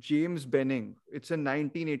James Benning. It's a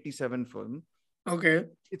 1987 film. Okay.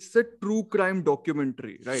 It's a true crime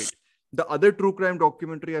documentary, right? The other true crime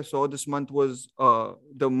documentary I saw this month was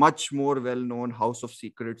the much more well-known House of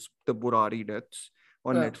Secrets, the Burari deaths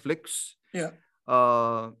on Netflix. Yeah.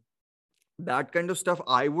 That kind of stuff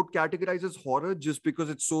I would categorize as horror just because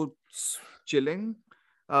it's so chilling.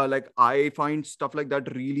 Like, I find stuff like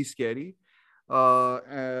that really scary.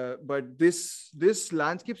 But this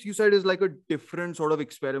Landscape Suicide is like a different sort of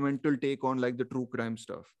experimental take on, like, the true crime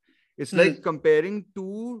stuff. It's like comparing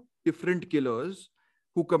two different killers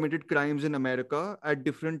who committed crimes in America at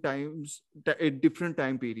different times, at different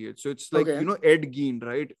time periods. So it's like, you know, Ed Gein,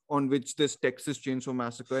 right? On which this Texas Chainsaw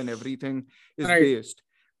Massacre and everything is based.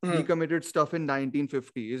 He committed stuff in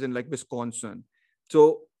 1950s in, like, Wisconsin.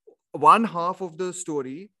 So one half of the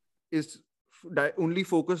story is only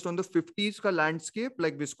focused on the 50s ka landscape,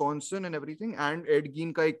 like Wisconsin and everything, and Ed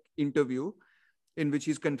Gein ka interview in which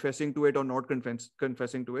he's confessing to it or not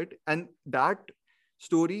confessing to it. And that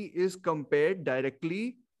story is compared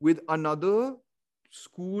directly with another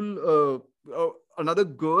another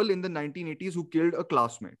girl in the 1980s who killed a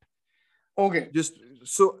classmate. Okay. Just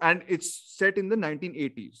so, and it's set in the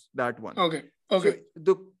 1980s, that one. Okay.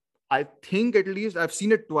 So I think, at least I've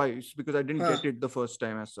seen it twice because I didn't get it the first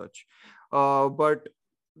time as such. But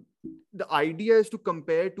the idea is to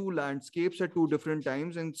compare two landscapes at two different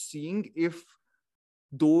times and seeing if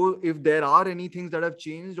there are any things that have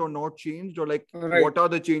changed or not changed, or, like, what are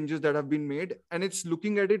the changes that have been made. And it's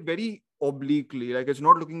looking at it very obliquely. Like, it's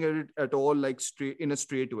not looking at it at all, like, straight in a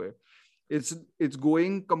straight way. It's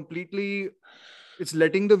going completely, it's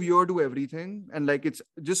letting the viewer do everything. And, like, it's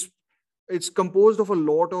composed of a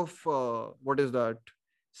lot of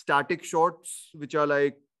static shots, which are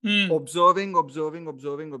like observing.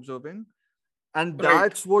 And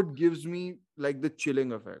that's what gives me, like, the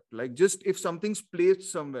chilling effect. Like, just if something's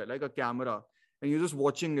placed somewhere, like a camera, and you're just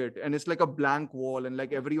watching it, and it's like a blank wall, and,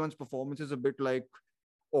 like, everyone's performance is a bit, like,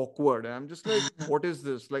 awkward, and I'm just like, what is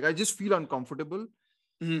this? Like, I just feel uncomfortable.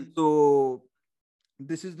 So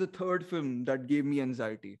this is the third film that gave me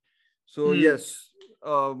anxiety. So yes,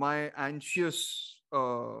 my anxious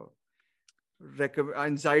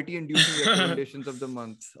anxiety-inducing recommendations of the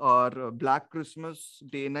month are Black Christmas,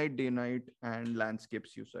 Day Night, and Landscape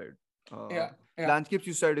Suicide. Landscape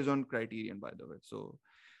Suicide is on Criterion, by the way. So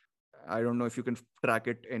I don't know if you can track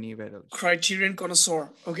it anywhere else. Criterion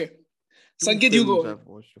connoisseur. Okay. Sanket, you go.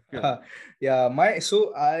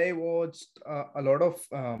 So I watched a lot of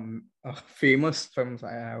famous films,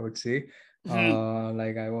 I would say.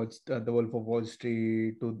 Like, I watched The Wolf of Wall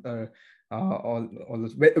Street, all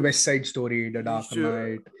those West Side Story, The Dark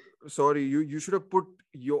Knight. Sorry, you should have put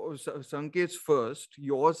your Sanket's first,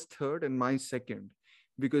 yours third, and my second,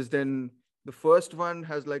 because then the first one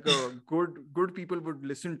has, like, a good people would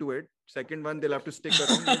listen to it, Second one, they'll have to stick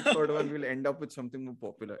around. And third one, will end up with something more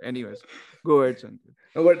popular. Anyways, go ahead, Sanket.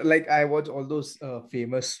 No, but like I watch all those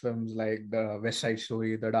famous films like the West Side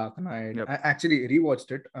Story, The Dark Knight. Yep. I actually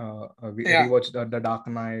rewatched it. We Yeah. rewatched The Dark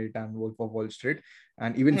Knight and Wolf of Wall Street,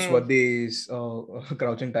 and even Hmm. Swadesh,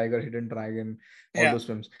 Crouching Tiger, Hidden Dragon, all Yeah. those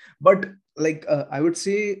films. But like I would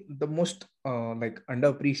say the most like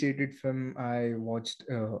underappreciated film I watched,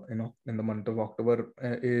 in the month of October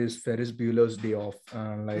is Ferris Bueller's Day Off.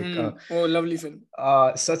 Oh, lovely film.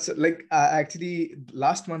 Such like actually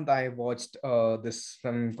last month I watched this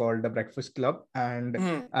film called The Breakfast Club, and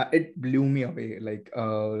Hmm. it blew me away, like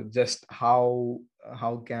just how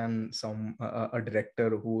can a director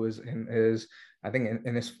who is in his, I think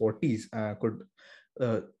in his 40s, could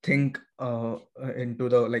think into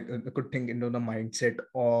the like could think into the mindset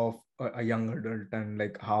of a young adult, and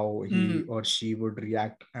like how he or she would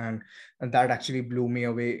react, and that actually blew me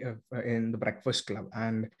away in The Breakfast Club.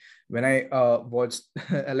 And when I watched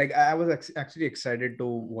like I was actually excited to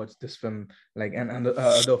watch this film, like and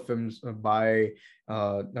other films by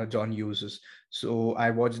John Hughes. So I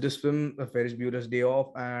watched this film, Ferris Bueller's Day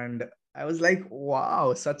Off, and I was like,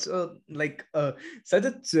 wow, such a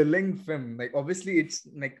chilling film. Like obviously it's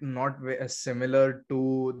like not similar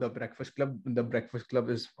to The Breakfast Club. The Breakfast Club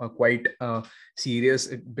is quite serious.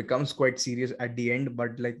 It becomes quite serious at the end,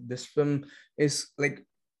 but like this film is like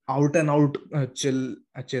out and out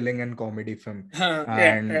chilling and comedy film. And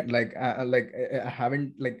I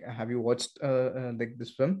haven't like, have you watched like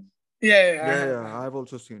this film? Yeah. I've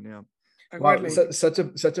also seen. Yeah. I Wow, quite like it.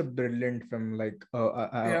 such a brilliant film. Like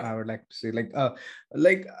Yeah. I would like to say,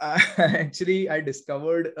 like actually I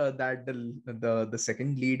discovered that the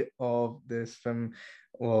second lead of this film,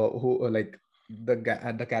 who like the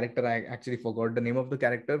character, I actually forgot the name of the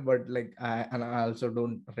character, but like I also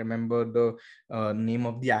don't remember the name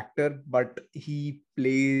of the actor, but he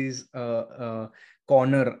plays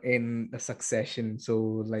Connor in Succession.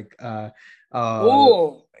 So like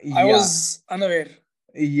Oh, I yeah. was unaware.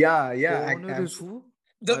 Yeah, Connor is who?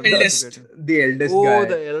 The I'm eldest. forgetting. the eldest Oh, guy.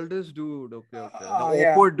 the eldest dude. Okay. The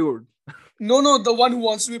Yeah. awkward dude. No, the one who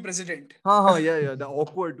wants to be president. Yeah. The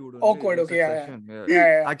awkward dude. only Awkward, in okay, yeah. Succession.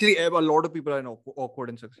 Yeah. Actually, a lot of people are awkward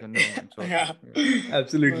in Succession. Never mind. Sorry. Yeah.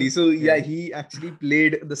 Absolutely. But- So yeah, Yeah. he actually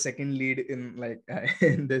played the second lead in like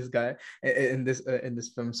in this guy in this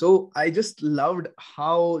film. So I just loved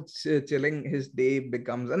how chilling his day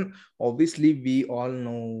becomes, and obviously we all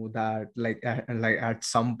know that like at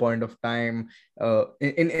some point of time,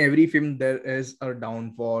 in every film there is a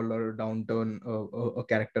downfall or a downturn. A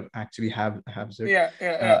character actually has it.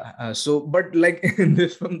 Yeah. So but like in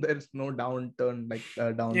this film there's no downturn, like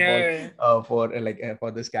downfall Yeah.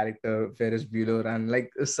 for this character Ferris Bueller, and like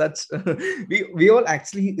such we all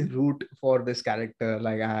actually root for this character.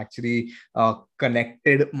 Like I actually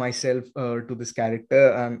connected myself to this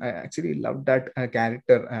character, and I actually loved that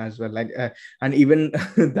character as well. Like and even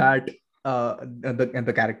that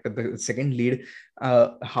the character, the second lead,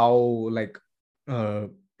 how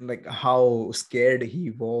like how scared he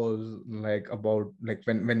was, like about like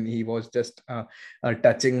when he was just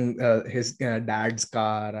touching his dad's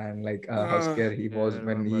car, and like how scared he Yeah, was I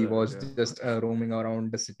when remember he that, was yeah. just roaming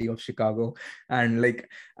around the city of Chicago. And like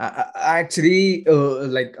I actually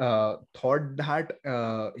thought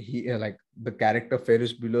that he like the character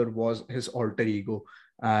Ferris Bueller was his alter ego,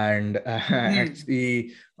 and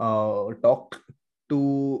actually talked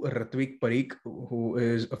to Ratvik Parikh, who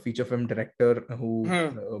is a feature film director who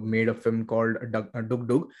made a film called Dug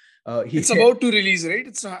Dug. It's about to release, right?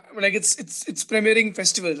 It's like it's premiering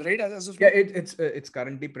festivals, right? As of Yeah, now? it's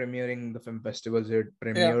currently premiering the film festivals. It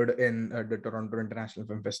premiered in the Toronto International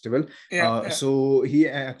Film Festival. Yeah. So he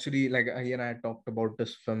actually he and I talked about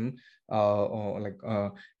this film,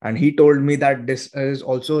 and he told me that this is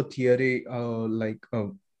also a theory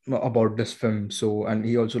about this film. So, and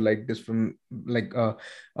he also liked this film,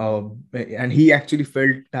 and he actually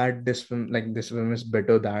felt that this film is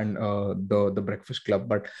better than the Breakfast Club.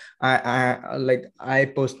 But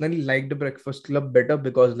I personally like the Breakfast Club better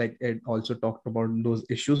because like it also talked about those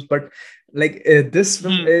issues. But like this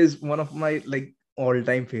film is one of my like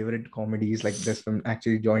all-time favorite comedies. Like this film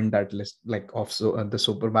actually joined that list, like of the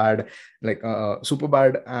Superbad,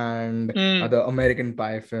 Superbad and other American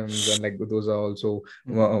Pie films, and like those are also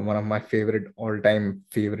one of my favorite all-time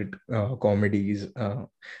favorite comedies.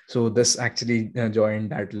 So this actually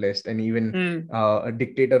joined that list, and even a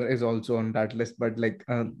Dictator is also on that list. But like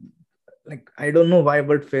I don't know why,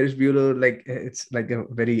 but Ferris Bueller, like it's like a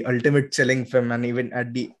very ultimate chilling film. And even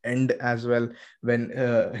at the end as well, when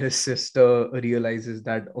his sister realizes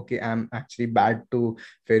that okay, I'm actually bad to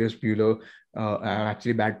Ferris Bueller, I'm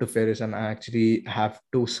actually bad to Ferris, and I actually have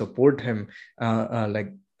to support him.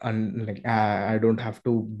 Like, and like I don't have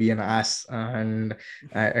to be an ass, and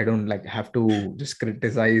I don't like have to just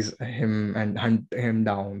criticize him and hunt him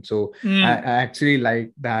down. So I actually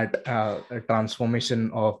like that transformation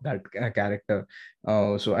of that character.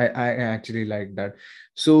 So I actually like that.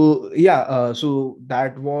 So yeah, so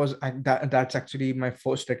that's actually my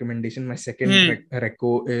first recommendation. My second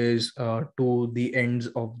reco is To the Ends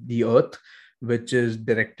of the Earth, which is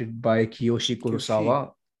directed by Kiyoshi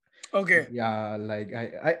Kurosawa. Okay. Yeah, like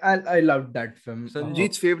I loved that film.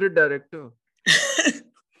 Sanjeet's favorite director.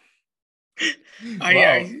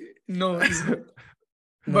 I know he's good.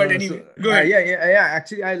 But anyway, go ahead. Yeah.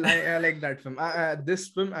 Actually, I like that film. This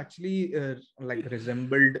film actually like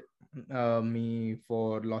resembled me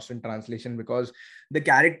for Lost in Translation, because the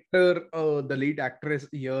character, the lead actress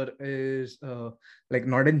here is like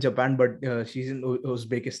not in Japan, but she's in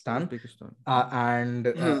Uzbekistan. And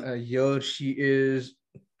here she is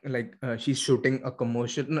like she's shooting a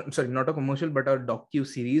commercial, no, sorry, not a commercial, but a docu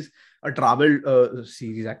series, a travel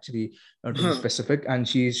series actually, to be specific. And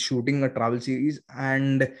she's shooting a travel series,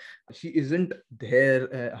 and she isn't there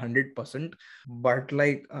 100%, but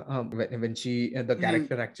like when she the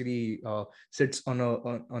character actually sits on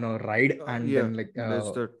a ride, and then like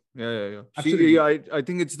there's that. Yeah. absolutely. I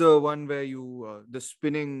think it's the one where you the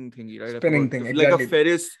spinning thingy, right? Spinning thing, like exactly. a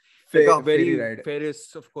Ferris. Like a very ride.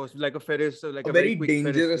 Ferris, of course, like a Ferris, like a very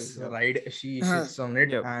dangerous ride. She sits on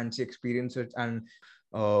it and she experiences it, and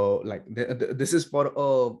like this is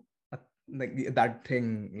for like that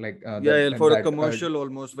thing, like for a commercial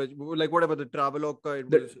almost, like whatever the Traveloka,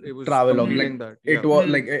 it was Travelogue, like that. It was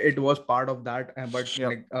like it was part of that, but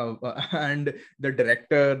like and the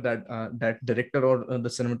director that director or the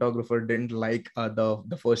cinematographer didn't like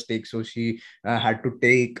the first take, so she had to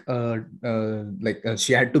take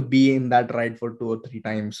she had to be in that ride for 2 or 3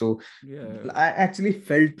 times. So I actually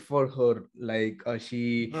felt for her, like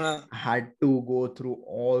she had to go through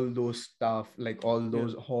all those stuff, like all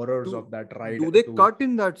those horrors of that ride. Do they cut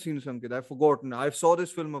in that scene, Sanket? I've forgotten. I saw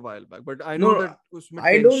this film a while back, but I know that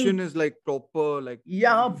tension is like proper, like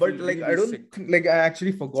but like really I don't think, like I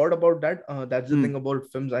actually forgot about that. That's the thing about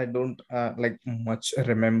films. I don't like much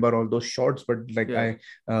remember all those shots, but like I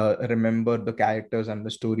remember the characters and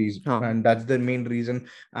the stories, and that's the main reason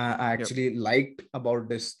I actually liked about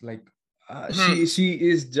this. Like she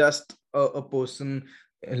is just a person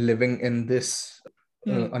living in this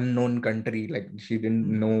unknown country, like she didn't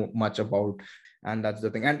know much about, and that's the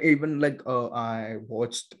thing. And even like I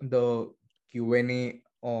watched the Q&A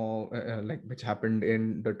like which happened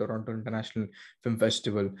in the Toronto International Film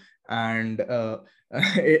Festival, and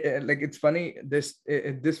like it's funny, this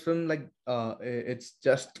film, like it's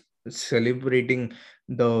just celebrating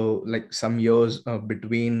the like some years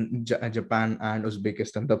between Japan and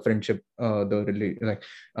Uzbekistan, the friendship, the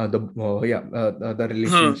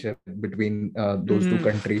relationship between those two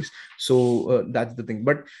countries. So that's the thing.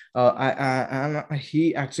 But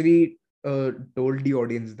he actually told the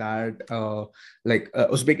audience that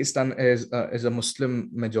Uzbekistan is a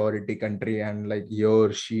Muslim majority country, and like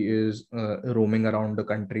here she is roaming around the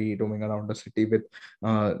country, roaming around the city with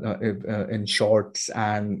in shorts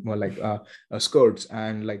and skirts,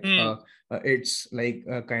 and like it's like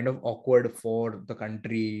kind of awkward for the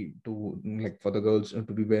country to, like, for the girls to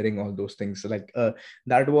be wearing all those things. Like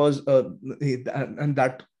that was and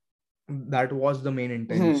that was the main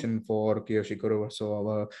intention for Kiyoshi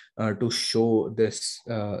Kurosawa, to show this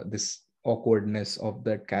this awkwardness of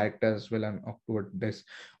that character as well, and awkwardness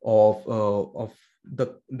of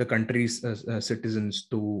the country's citizens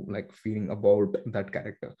to like feeling about that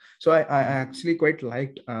character. So I actually quite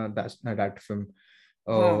liked that film.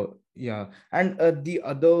 Yeah. And the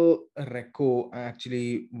other reco I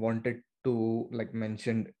actually wanted to like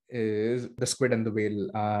mention is The Squid and the Whale,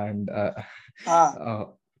 and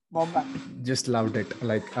just loved it.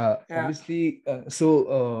 Like obviously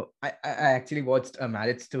I actually watched A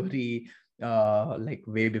Marriage Story like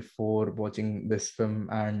way before watching this film,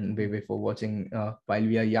 and way before watching While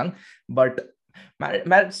We Are Young. But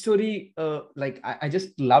Marriage Story, like I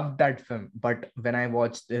just loved that film. But when I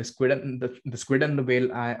watched the Squid and the Squid and the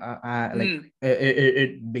Whale, I like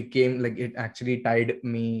it became like, it actually tied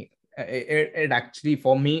me. It actually,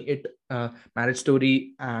 for me, it Marriage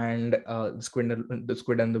Story and the Squid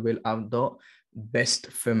and the Whale are the best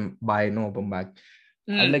film by Noah Baumbach.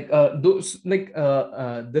 Like those, like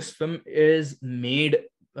this film is made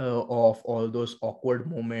of all those awkward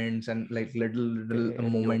moments and like little Very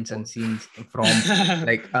moments and awkward. scenes from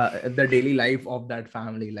like the daily life of that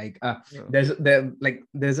family. Like Yeah.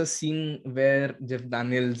 there's a scene where Jeff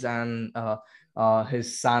Daniels and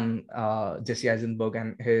his son Jesse Eisenberg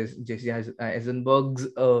and his Eisenberg's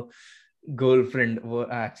girlfriend were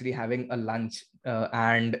actually having a lunch,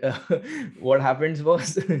 and what happens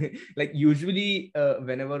was like usually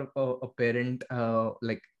whenever a parent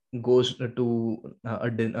like goes to a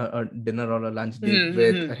dinner or a lunch date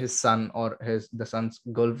with Mhm. his son or the son's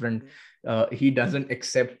girlfriend, he doesn't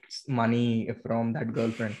accept money from that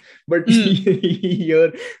girlfriend. But Hmm.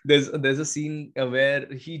 here there's a scene where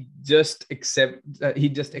he just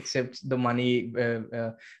accepts the money,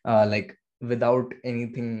 like without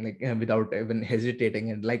anything, like without even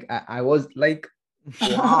hesitating. And like I was like,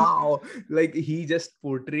 wow, like he just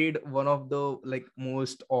portrayed one of the like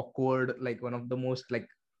most awkward, like one of the most like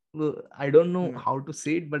I don't know Yeah. how to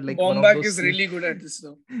say it, but like one of Bomback those is really good at this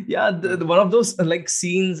though. yeah, Yeah. one of those like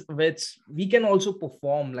scenes which we can also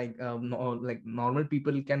perform, like like normal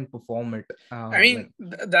people can perform it, I mean,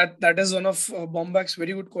 like that is one of Bomback's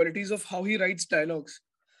very good qualities of how he writes dialogues.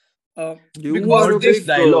 Uh, You because are not a if just big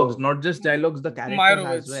dialogues, the characters as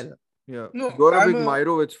Meyerowitz, well. yeah. no, You're a I'm big a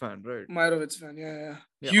Meyerowitz fan, right? Meyerowitz fan. Yeah, yeah,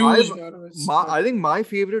 Yeah, huge Meyerowitz fan. I think my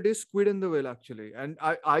favorite is Squid in the Whale actually, and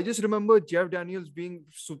I just remember Jeff Daniels being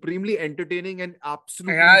supremely entertaining and Yeah,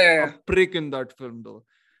 absolutely yeah, a yeah, prick in that film though.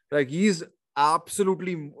 Like he's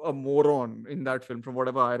absolutely a moron in that film, from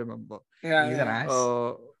whatever I remember. yeah, He's an yeah.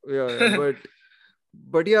 ass. Yeah,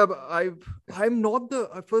 but yeah, I'm not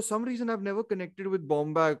for some reason I've never connected with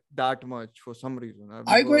Bomback that much. For some reason, I've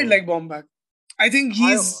I quite never. like Bomback. I think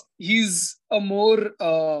I he's a more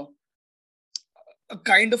a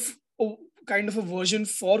kind of a version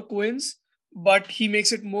for Coens, but he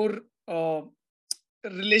makes it more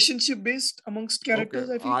relationship based amongst Okay, characters.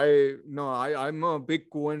 I feel I'm a big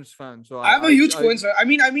Coen's fan, so I'm a huge Coens fan. I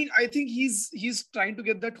mean, I think he's trying to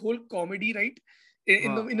get that whole comedy right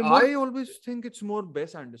in a more I always think it's more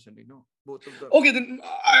Wes Anderson, both of them. okay.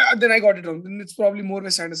 Then I got it wrong. Then it's probably more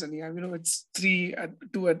Wes Anderson. Yeah, it's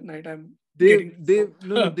 2 at night. I'm getting They wrong.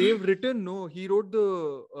 no they've written no. He wrote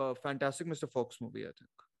the Fantastic Mr. Fox movie, I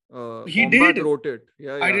think. He Baumbach did. wrote it.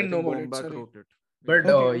 Yeah, I yeah. I didn't know think about it. Baumbach Sorry. wrote it. Yeah. But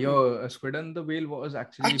Okay. Squid and the Whale was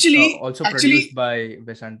actually Actually, also produced actually, by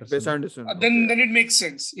Wes Wes Anderson. Anderson. then Okay. it makes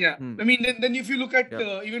sense. Yeah. Hmm. I mean, then if you look at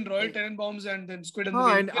Yeah. even Royal Tenenbaums and then Squid and the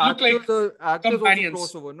Whale, And they look like actors also companions.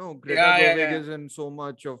 crossover. No, Greta Yeah, yeah, Gerwig yeah. is in so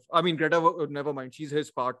much of. I mean, Greta. Never mind. She's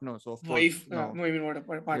his partner, so of course. Wife. No. No, I mean, what a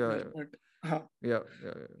partner. Yeah, But, yeah.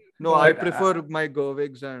 No, I but prefer my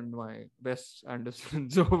Gerwigs and my Wes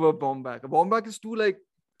Andersons over Baumbach. Baumbach is too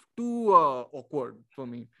awkward for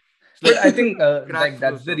me. It's But like I think cracked like to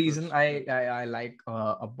the that's the reason surface. I like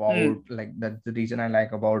hmm, about like that's the reason I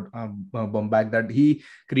like about Baumbach, that he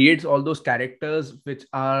creates all those characters which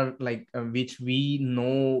are like which we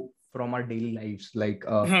know from our daily lives. Like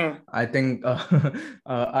huh, I think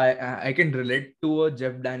I can relate to a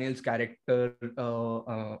Jeff Daniels character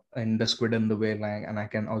in the Squid and the Whale, and I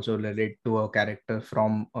can also relate to a character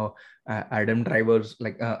from Adam Driver's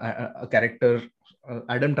like a character,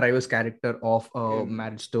 Adam Driver's character of In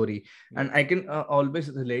Marriage Story, yeah. and I can always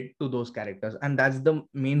relate to those characters, and that's the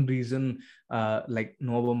main reason. Like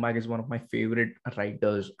Noah Baumbach is one of my favorite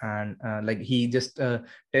writers, and like he just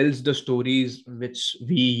tells the stories which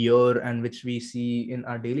we hear and which we see in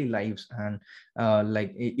our daily lives, and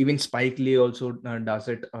like even Spike Lee also does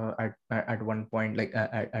it at one point, like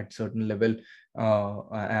at certain level.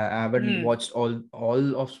 I haven't hmm, watched all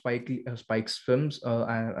of Spike's films.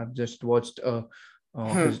 I've just watched huh,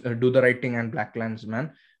 his Do the Right Thing and Black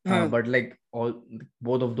Klansman. huh, But like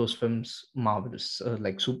both of those films, marvelous,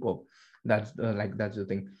 like superb. That's the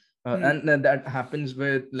thing. hmm, And that happens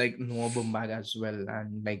with like Noah Baumbach as well,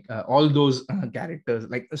 and like all those characters,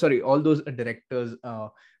 like sorry, all those directors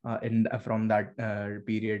in from that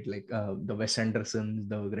period, like the Wes Andersons,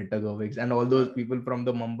 the Greta Gerwigs, and all those Uh, people from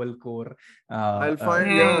the mumblecore. hmm.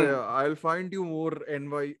 I'll find you more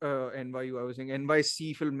NYU. I was saying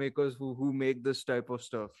NYC filmmakers who make this type of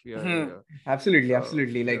stuff. Hmm. Absolutely,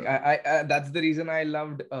 absolutely. Like Yeah. I that's the reason I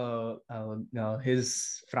loved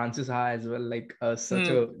his Francis Ha as well. Like such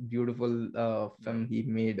Hmm. a beautiful Yeah. film he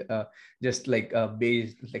made. Just like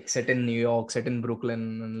based, like set in New York, set in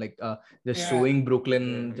Brooklyn, and like just Yeah. showing Yeah, Brooklyn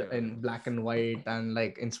yeah, in black and white, and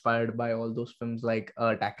like inspired by all those films like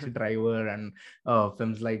yeah. Taxi Driver and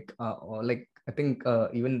films like or like I think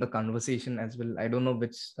even The Conversation as well. I don't know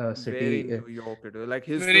which Very city. New York it is. Like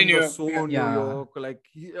his Very films New are York. Yeah. so New Yeah, York. Like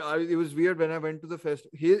it was weird when I went to the fest.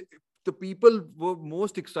 The people were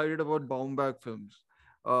most excited about Baumbach films,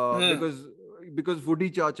 Hmm. because because Woody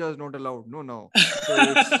Chacha is not allowed. No, now. So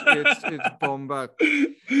it's Baumbach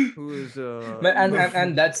who is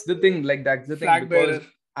And that's the thing. Like that's the thing, Flag because bearer.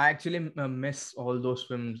 I actually miss all those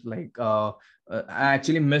films. Like I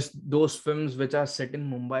actually miss those films which are set in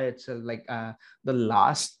Mumbai itself. Like the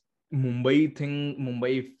last Mumbai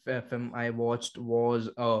film I watched was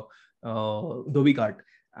Dhobi Ghat,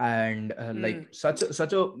 and like such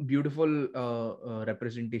a beautiful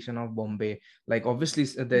representation of Bombay. Like obviously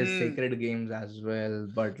there's Sacred Games as well,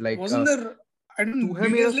 but like Wasn't there? I don't. Tu Hai Do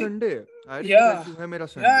you Mera guys like? Sunday. I really Yeah. like Tu Hai Mera Yeah, I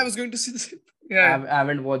Sunday. was going to see this. I Yeah.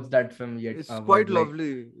 haven't watched that film yet. It's but, quite like,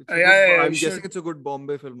 lovely. It's a Yeah, good, you I'm should. guessing it's a good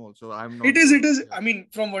Bombay film also. I'm not It is. sure. It is. Yeah. I mean,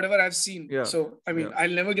 from whatever I've seen. Yeah, So I mean, yeah.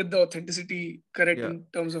 I'll never get the authenticity correct Yeah. in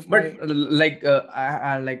terms of But my. like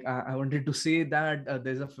I wanted to say that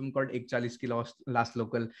there's a film called Ek Chalis Ki Last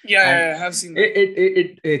Local. Yeah, I have seen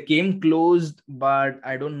that. It came closed, but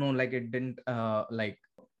I don't know, like it didn't like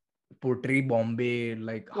portray Bombay,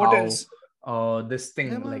 like What how else? this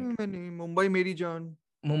thing, Yeah, like Mumbai Meri Jaan.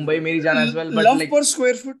 Mumbai Meri Jaan as well, but Love like per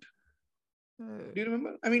square foot. Uh, Do you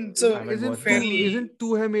remember? I mean, so haven't isn't watched fairly. isn't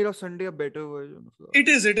Tu Hai Mera Sunday a better version of that? It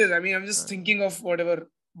is. It is. I mean, I'm just Yeah. thinking of whatever Tu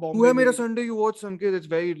Bombay. Hai Mera maybe. Sunday, you watch Sanket, it's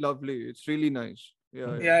very lovely. It's really nice.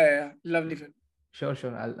 Yeah. Yeah. Lovely film. Sure.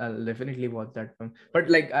 I'll definitely watch that film. But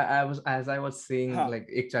like I was saying, Huh. like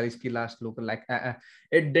Ek Chalis Ki Last Local, like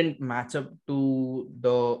it didn't match up to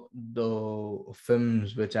the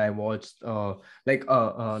films which I watched. Like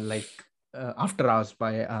After Hours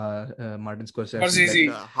by Martin Scorsese.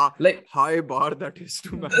 Scorsese. Like high bar that is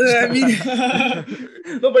to match. I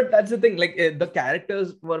mean, no, but that's the thing. Like the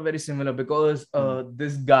characters were very similar, because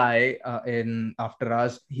this guy in After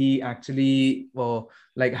Us, he actually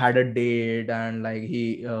like had a date, and like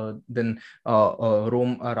he then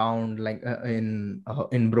roam around like in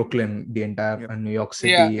Brooklyn, the entire Yep. New York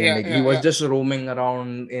City, Yeah, and like he was yeah. just roaming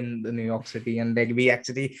around in the New York City, and like we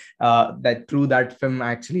actually that through that film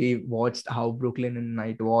I actually watched how Brooklyn in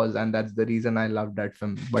night was, and that's the reason I loved that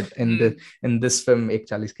film. But in this film, Ek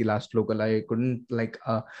Chalis Ki Last Local, I couldn't like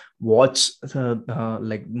watch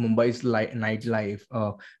like Mumbai's nightlife,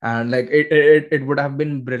 and like it would have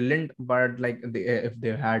been brilliant, but like if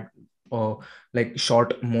they had like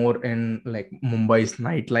shot more in like Mumbai's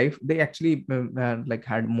nightlife, they actually like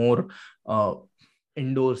had more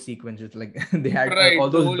indoor sequences, like they had Right, all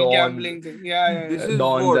the those whole dawns. gambling thing. Yeah. This is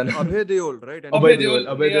Dawns what and Abhay Deol, right? And Abhay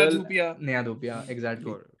Abhay Deol, Deol, Neha Neha Dhupia, exactly.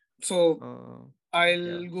 Got it. So I'll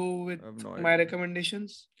yeah. go with I have no my idea.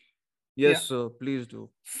 recommendations. Yes, sir. Please do.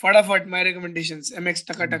 Fadafat, my recommendations. MX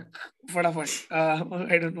Takatak. Fadafat.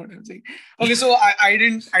 I don't know what I'm saying. Okay, so I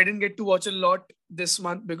didn't get to watch a lot this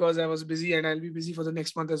month because I was busy, and I'll be busy for the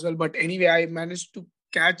next month as well. But anyway, I managed to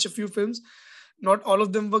catch a few films. Not all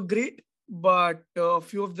of them were great, but a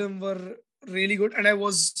few of them were really good. And I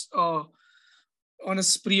was on a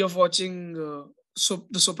spree of watching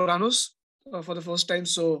The Sopranos for the first time.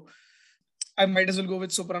 So I might as well go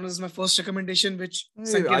with Sopranos as my first recommendation, which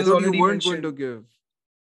Sanket I has thought you already weren't mentioned. going to give.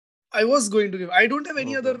 I was going to give. I don't have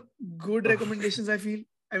any Okay. other good recommendations, I feel.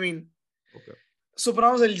 I mean, Okay.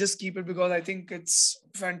 Sopranos, I'll just keep it because I think it's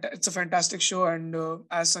a fantastic show. And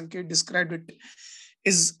as Sanket described it,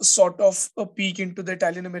 is sort of a peek into the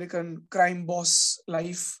Italian-American crime boss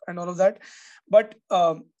life and all of that. But,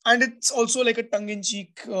 and it's also like a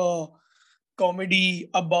tongue-in-cheek comedy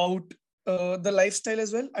about the lifestyle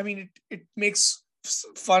as well. I mean, it makes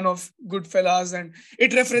fun of Goodfellas, and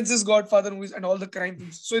it references Godfather movies and all the crime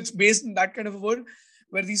films. So it's based in that kind of a world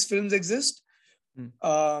where these films exist.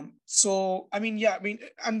 So I mean,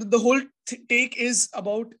 and the whole take is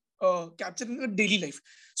about capturing a daily life.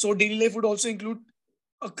 So daily life would also include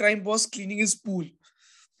a crime boss cleaning his pool.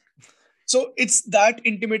 So it's that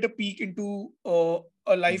intimate a peek into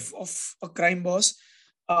a life of a crime boss.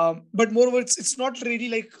 But moreover, it's not really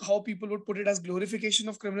like how people would put it as glorification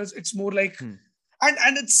of criminals. It's more like,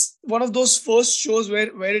 and it's one of those first shows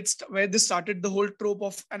where this started the whole trope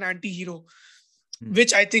of an anti-hero,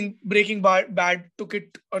 which I think Breaking Bad took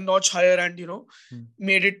it a notch higher, and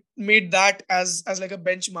made that as like a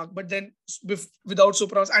benchmark. But then without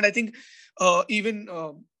Sopranos, and I think even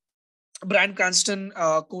Bryan Cranston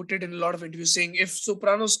quoted in a lot of interviews saying if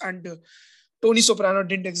Sopranos and Tony Soprano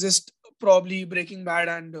didn't exist, probably Breaking Bad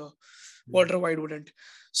and Walter White wouldn't.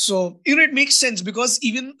 So it makes sense because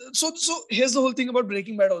even so here's the whole thing about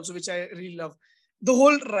Breaking Bad also, which I really love. The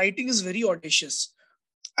whole writing is very audacious.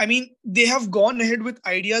 I mean, they have gone ahead with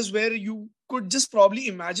ideas where you could just probably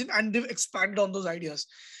imagine, and they've expanded on those ideas.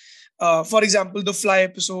 For example, the Fly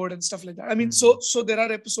episode and stuff like that. I mean, so there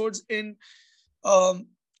are episodes in The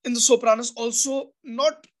Sopranos also,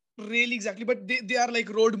 not really exactly, but they are like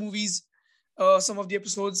road movies some of the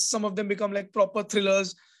episodes. Some of them become like proper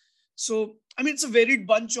thrillers. So I mean, it's a varied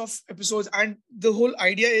bunch of episodes, and the whole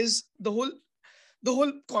idea is the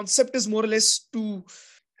whole concept is more or less to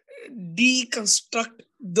deconstruct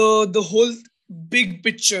the whole big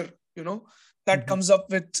picture, that comes up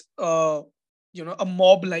with a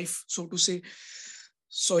mob life, so to say.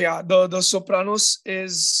 So yeah, the Sopranos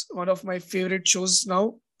is one of my favorite shows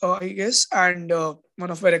now, I guess, and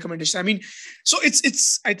one of my recommendations. I mean, so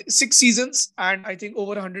it's 6 seasons and I think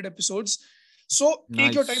over 100 episodes. So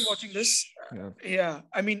take your time Nice. watching this. Yeah. Yeah,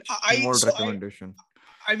 I mean, More recommendation.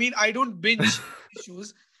 I mean, I don't binge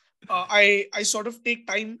shows. I sort of take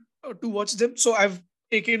time to watch them. So I've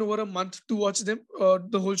taken over a month to watch them,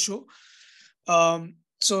 the whole show.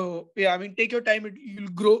 So yeah, I mean, take your time.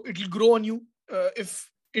 It'll grow on you. If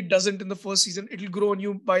it doesn't in the first season, it'll grow on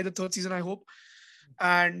you by the third season, I hope.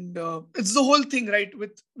 And it's the whole thing, right?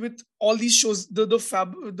 With all these shows,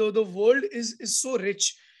 the world is so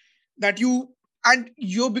rich that you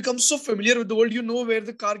become so familiar with the world. You know where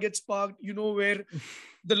the car gets parked. You know where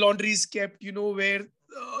the laundry is kept. You know where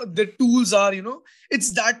the tools are.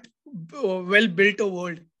 It's that well built a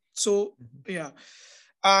world. So yeah.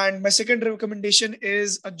 And my second recommendation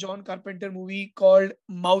is a John Carpenter movie called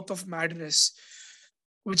Mouth of Madness,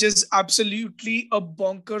 which is absolutely a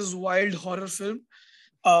bonkers wild horror film.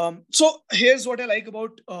 So here's what I like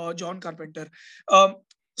about John Carpenter.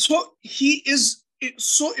 So he is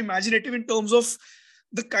so imaginative in terms of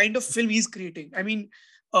the kind of film he's creating. I mean,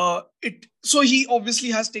 so he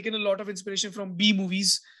obviously has taken a lot of inspiration from B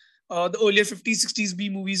movies, the earlier 50s, 60s B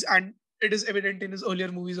movies, and it is evident in his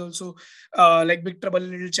earlier movies also, like Big Trouble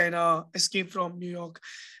in Little China, Escape from New York,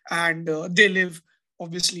 and They Live,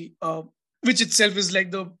 obviously, which itself is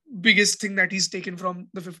like the biggest thing that he's taken from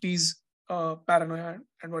the 50s, Paranoia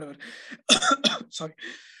and whatever. Sorry.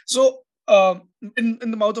 So in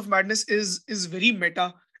the Mouth of Madness is very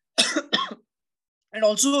meta. And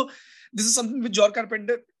also, this is something with John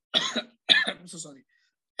Carpenter. I'm so sorry.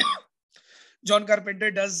 John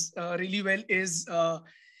Carpenter does really well is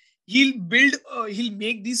he'll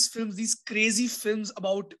make these films, these crazy films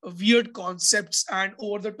about weird concepts and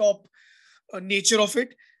over the top nature of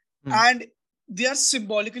it. And they are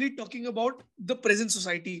symbolically talking about the present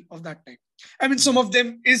society of that time. I mean, some of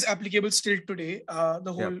them is applicable still today,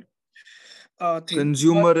 the whole thing.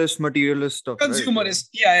 Consumerist, materialist stuff. Consumerist,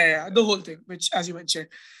 right? Yeah. The whole thing, which, as you mentioned.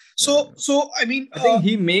 So I mean, I think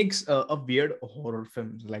he makes a weird horror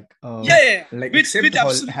films, like like with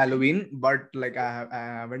except Halloween, but like I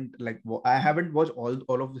haven't watched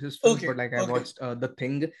all of his films, but like I watched The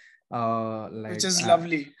Thing, like, which is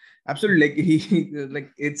lovely. Absolutely, like he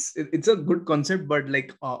like it's a good concept, but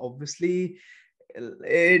like obviously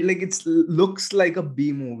it looks like a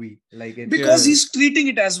B movie, like because he's treating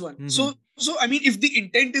it as one. So I mean, if the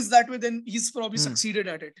intent is that way, then he's probably succeeded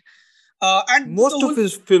at it. And most of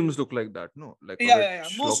his films look like that, no? Like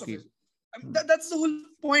most of it. That's the whole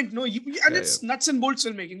point, no? It's nuts and bolts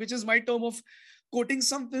filmmaking, which is my term of quoting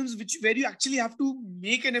some films where you actually have to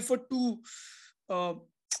make an effort to, I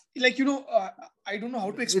don't know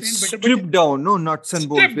how to explain it's better. Stripped down, no nuts and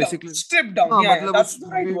bolts, basically. Stripped down. That's the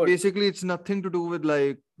right word. Basically, it's nothing to do with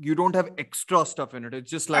like you don't have extra stuff in it.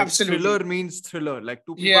 It's just like thriller means thriller. Like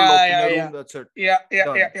two people locked in a room. That's it. Yeah.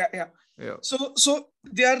 So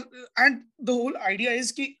they are, and the whole idea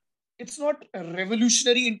is that it's not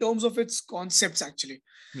revolutionary in terms of its concepts, actually.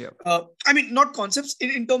 I mean, not concepts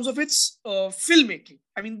in terms of its filmmaking.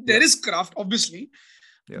 I mean, there is craft, obviously,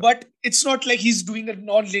 but it's not like he's doing a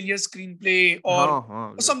non-linear screenplay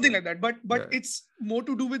or something like that. But it's more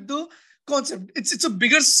to do with the concept. It's a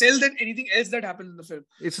bigger sell than anything else that happens in the film.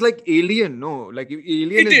 It's like Alien, no? Like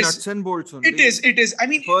Alien is nuts and bolts only. It is. I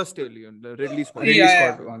mean, first Alien, the Ridley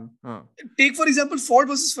Scott one. Take for example Ford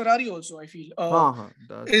versus Ferrari. Also, I feel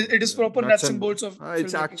it is proper nuts and bolts of.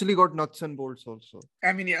 It's actually got nuts and bolts also.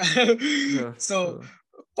 I mean, so.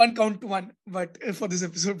 One count to one, but for this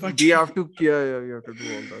episode, but we have to, you have to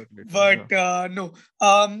do all that later. But no,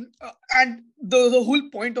 and the whole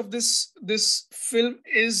point of this film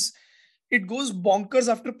is it goes bonkers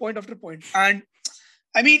after point, and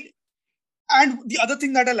I mean, and the other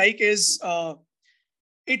thing that I like is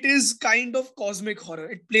it is kind of cosmic horror.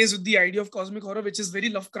 It plays with the idea of cosmic horror, which is very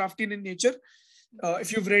Lovecraftian in nature.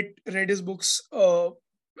 If you've read his books,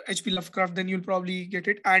 H.P. Lovecraft, then you'll probably get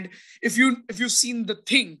it. And if you've seen The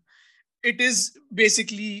Thing, it is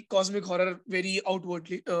basically cosmic horror, very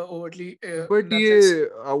overtly. But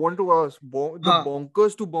I want to ask,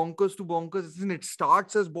 bonkers to bonkers, isn't it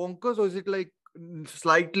starts as bonkers, or is it like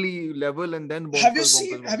slightly level and then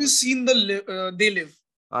bonkers? Have you seen They Live?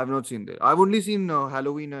 I've not seen that. I've only seen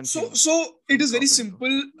Halloween and So, Kills so it from is very Carpenter.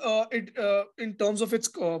 simple. It in terms of its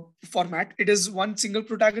format, it is one single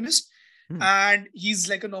protagonist, Hmm. and he's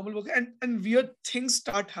like a normal worker, and weird things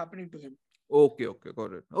start happening to him. Okay,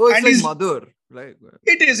 got it. Oh, it's And like he's- Mother. Like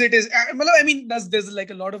It is. I mean, there's like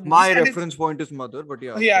a lot of movies, my and it's- reference point is Mother, but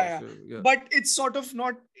yeah, of Yeah, course, yeah. but it's sort of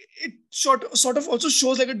not. It sort of also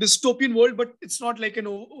shows like a dystopian world, but it's not like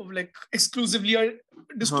like exclusively a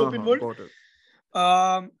dystopian world. Got it.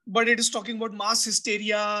 But it is talking about mass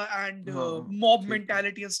hysteria and mob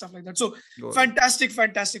mentality and stuff like that. So fantastic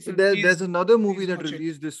film. There's another movie that watch it.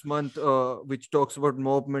 released this month which talks about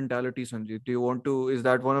mob mentality. Sanjeev, do you want to, is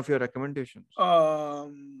that one of your recommendations?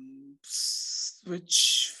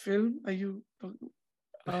 Which film are you talking?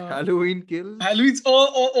 Halloween Kills. Halloween's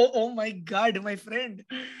oh my god, my friend.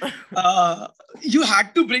 You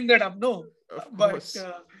had to bring that up, no? Of But course.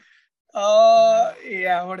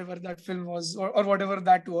 yeah, whatever that film was, or whatever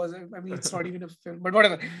that was. I mean, it's not even a film, but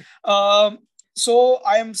whatever. So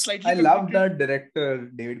I am slightly. I love that director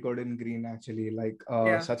David Gordon Green actually. Like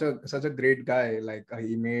Yeah. such a great guy. Like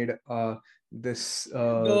he made this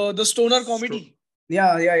the stoner comedy.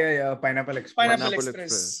 Yeah. Pineapple Express. Pineapple Pineapple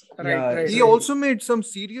Express. Express. Right. He also made some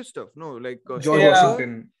serious stuff, no? Like George Yeah.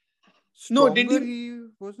 Washington. No, Stronger, didn't he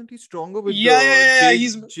wasn't he stronger with Yeah,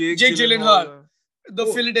 he's Jake Gyllenhaal. The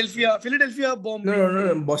Oh. Philadelphia bomb.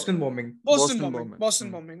 No, Boston bombing. Boston bombing.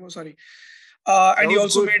 bombing. Oh, sorry. And he was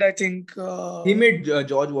also good. made, I think, He made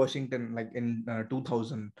George Washington like in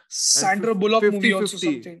 2000. Sandra Bullock movie also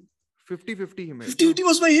 50-50. something. 50-50 he made. 50-50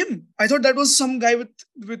 was by him. I thought that was some guy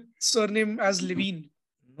with surname as Levine.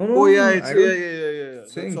 Oh yeah, it's I don't- yeah.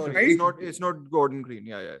 saying Sorry, right? it's not Gordon Green.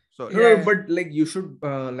 Yeah. Sorry. No, Yeah. but like you should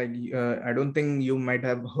I don't think you might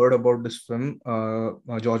have heard about this film,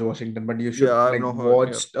 George Washington, but you should Yeah, I've like not heard,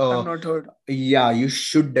 watched. I've not heard. Yeah, you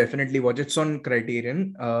should definitely watch it. It's on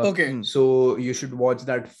Criterion. Okay. So you should watch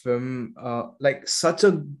that film. Like such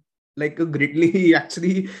a greatly, he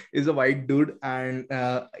actually is a white dude, and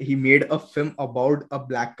he made a film about a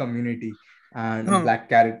black community and black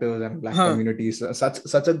characters and black communities.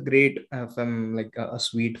 Such a great film, like a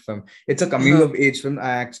sweet film. It's a coming of age film.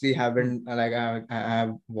 I actually haven't like I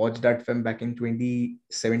have watched that film back in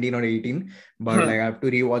 2017 or 18, but like I have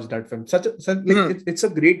to rewatch that film. It's a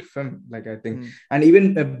great film. Like I think, and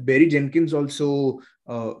even Barry Jenkins also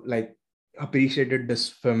like appreciated this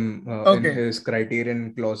film in his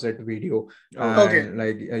Criterion Closet video. And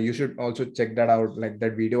like you should also check that out, like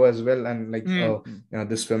that video as well, and like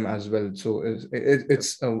this film as well. So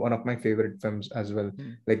it's one of my favorite films as well,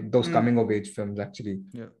 like those coming of age films actually.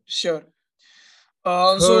 Yeah, sure.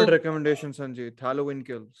 Third recommendation, Sanjay, Halloween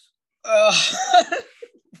Kills.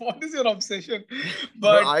 What is your obsession?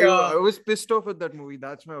 But I was pissed off with that movie.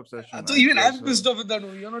 That's my obsession. So even I'm pissed off with that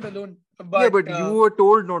movie. You're not alone. But, yeah, but you were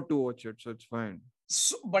told not to watch it, so it's fine.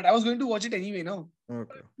 So, but I was going to watch it anyway. No.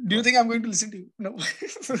 Okay. Do you think I'm going to listen to you? No.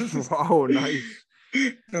 Wow, nice.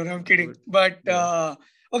 No, I'm kidding. But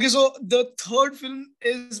okay, so the third film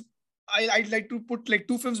is I'd like to put like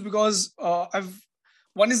two films because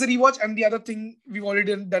one is a rewatch and the other thing we've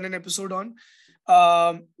already done an episode on.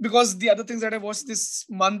 Because the other things that I watched this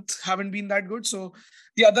month haven't been that good. So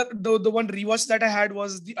the one rewatch that I had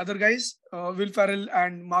was The Other Guys, Will Ferrell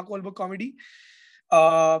and Mark Wahlberg comedy,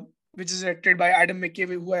 which is directed by Adam McKay,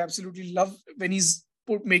 who I absolutely love when he's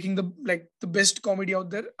making the best comedy out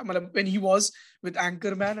there. When he was with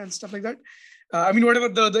Anchorman and stuff like that. I mean, whatever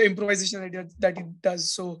the improvisation that he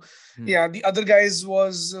does. So yeah, The Other Guys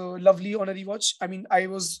was lovely on a rewatch. I mean, I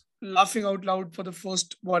was laughing out loud for the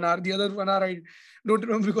first 1 hour. The other 1 hour I don't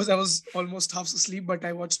remember because I was almost half asleep, but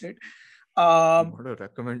I watched it. What a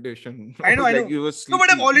recommendation. I know. You were no,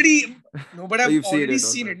 but I've already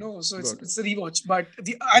seen it. Okay. No, so it's a rewatch. But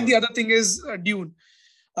the other thing is Dune,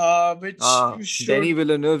 which you should. Denis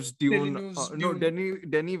Villeneuve's Dune. Dune.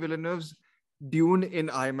 Denis Villeneuve's Dune in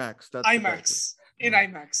IMAX. That's IMAX. In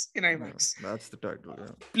IMAX. Yeah, that's the title.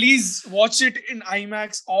 Yeah. Please watch it in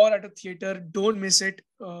IMAX or at a theater. Don't miss it.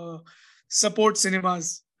 Support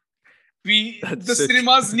cinemas.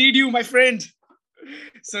 Cinemas need you, my friend.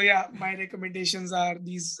 So yeah, my recommendations are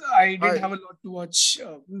these. I didn't have a lot to watch.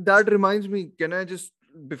 That reminds me. Can I just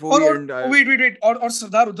before we end? Wait. Or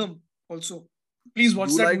Sardar Udham also. Please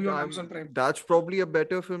watch that movie on Amazon Prime. That's probably a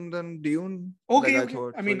better film than Dune. Okay.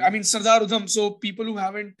 I mean Sardar Udham. So people who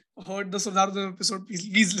haven't heard the Sardar Udham episode,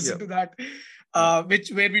 please listen to that.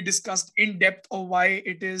 Where we discussed in depth of why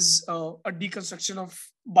it is a deconstruction of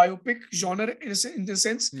biopic genre in a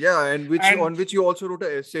sense. Yeah, and on which you also wrote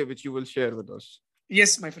an essay which you will share with us.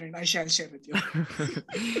 Yes, my friend, I shall share with you.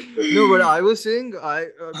 No, but I was saying,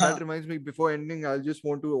 that reminds me. Before ending, I just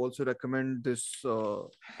want to also recommend this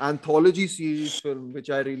anthology series film, which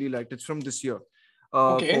I really liked. It's from this year,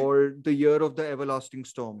 Okay. called The Year of the Everlasting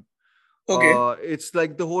Storm. Okay. It's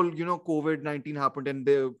like the whole, COVID-19 happened, and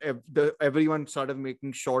everyone started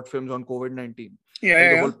making short films on COVID-19, Yeah, like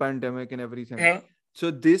the yeah, whole pandemic and everything. yeah. So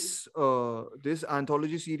this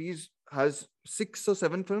anthology series has 6 or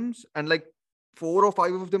 7 films, and like 4 or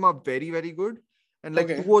 5 of them are very, very good, and like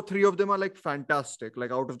Okay. 2 or 3 of them are like fantastic,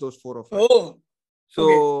 like out of those 4 or 5. Oh,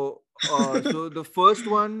 So so the first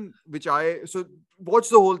one, which so watch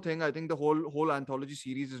the whole thing. I think the whole anthology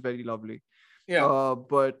series is very lovely. yeah.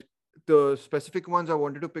 But the specific ones I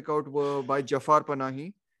wanted to pick out were by Jafar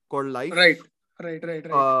Panahi, called Life. Right.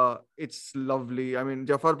 Right. It's lovely. I mean,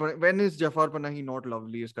 when is Jafar Panahi not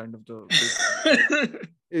lovely is kind of the big thing.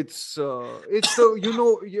 It's the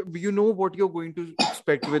you know what you're going to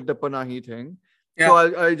expect with the Panahi thing. So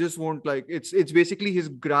I just won't, like, it's basically his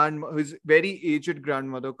very aged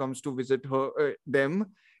grandmother comes to visit them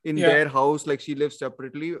in their house. Like, she lives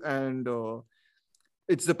separately, and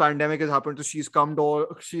it's the pandemic has happened, so she's come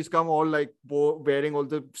all like wearing all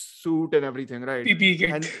the suit and everything, right? PPE kit.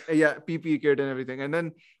 And PPE kit and everything. And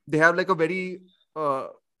then they have like a very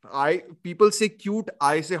people say cute,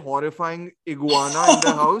 I say horrifying iguana in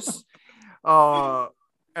the house.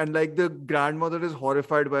 And like the grandmother is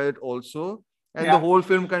horrified by it also. And the whole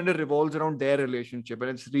film kind of revolves around their relationship, and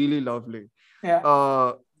it's really lovely.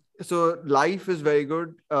 So Life is very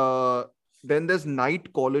good. Then there's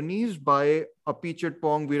Night Colonies by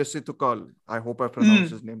Apichatpong Virasitukal. I hope I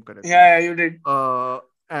pronounced his name correctly. Yeah, you did.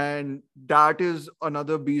 And that is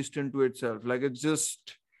another beast into itself. Like, it's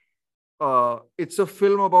just it's a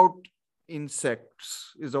film about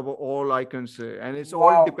insects, is about all I can say. And it's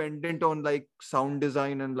all dependent on like sound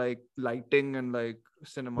design and like lighting and like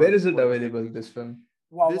cinema. Where is it available, this film?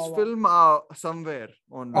 This film somewhere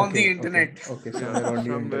on the internet. Okay. Somewhere on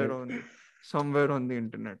the internet. Somewhere on the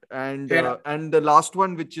internet. And the last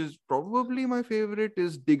one, which is probably my favorite,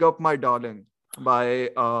 is Dig Up My Darling by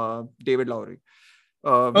David Lowry.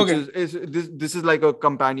 Which is this is like a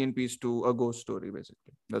companion piece to A Ghost Story,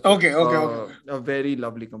 basically. That's okay. A very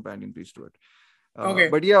lovely companion piece to it.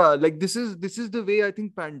 But yeah, like this is the way I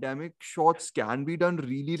think pandemic shots can be done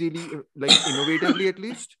really, really like innovatively, at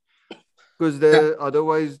least, because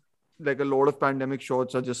otherwise, like, a lot of pandemic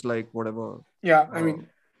shots are just like whatever. I mean,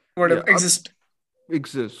 whatever exist.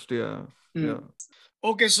 Yeah.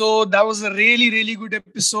 Okay, so that was a really, really good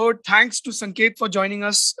episode. Thanks to Sanket for joining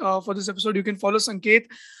us for this episode. You can follow Sanket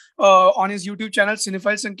on his YouTube channel,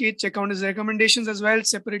 Cinephile Sanket. Check out his recommendations as well,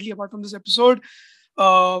 separately apart from this episode.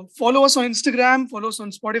 Follow us on Instagram, follow us on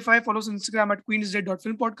Spotify, follow us on Instagram at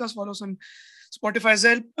queensdead.filmpodcast, follow us on Spotify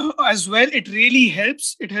as well. It really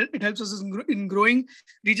helps. It helps us in growing,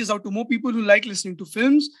 reaches out to more people who like listening to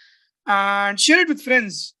films, and share it with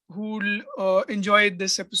friends who will enjoy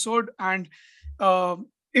this episode. And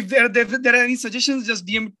if there are any suggestions, just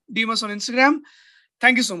DM us on Instagram.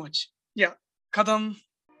 Thank you so much. Yeah, Khatam.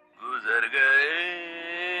 गुजर गए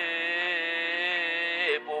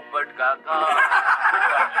पोपट काका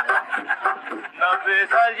नब्बे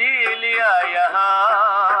साल जी लिया यहाँ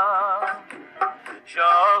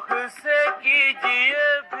शौक से कीजिए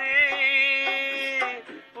भी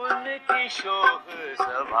उनकी शोक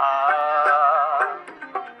सभा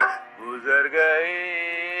गुजर गए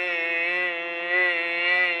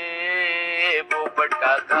पोपट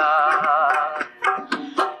काका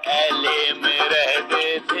एले में रहते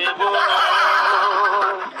थे वो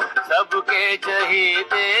सबके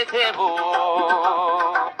चहीते थे वो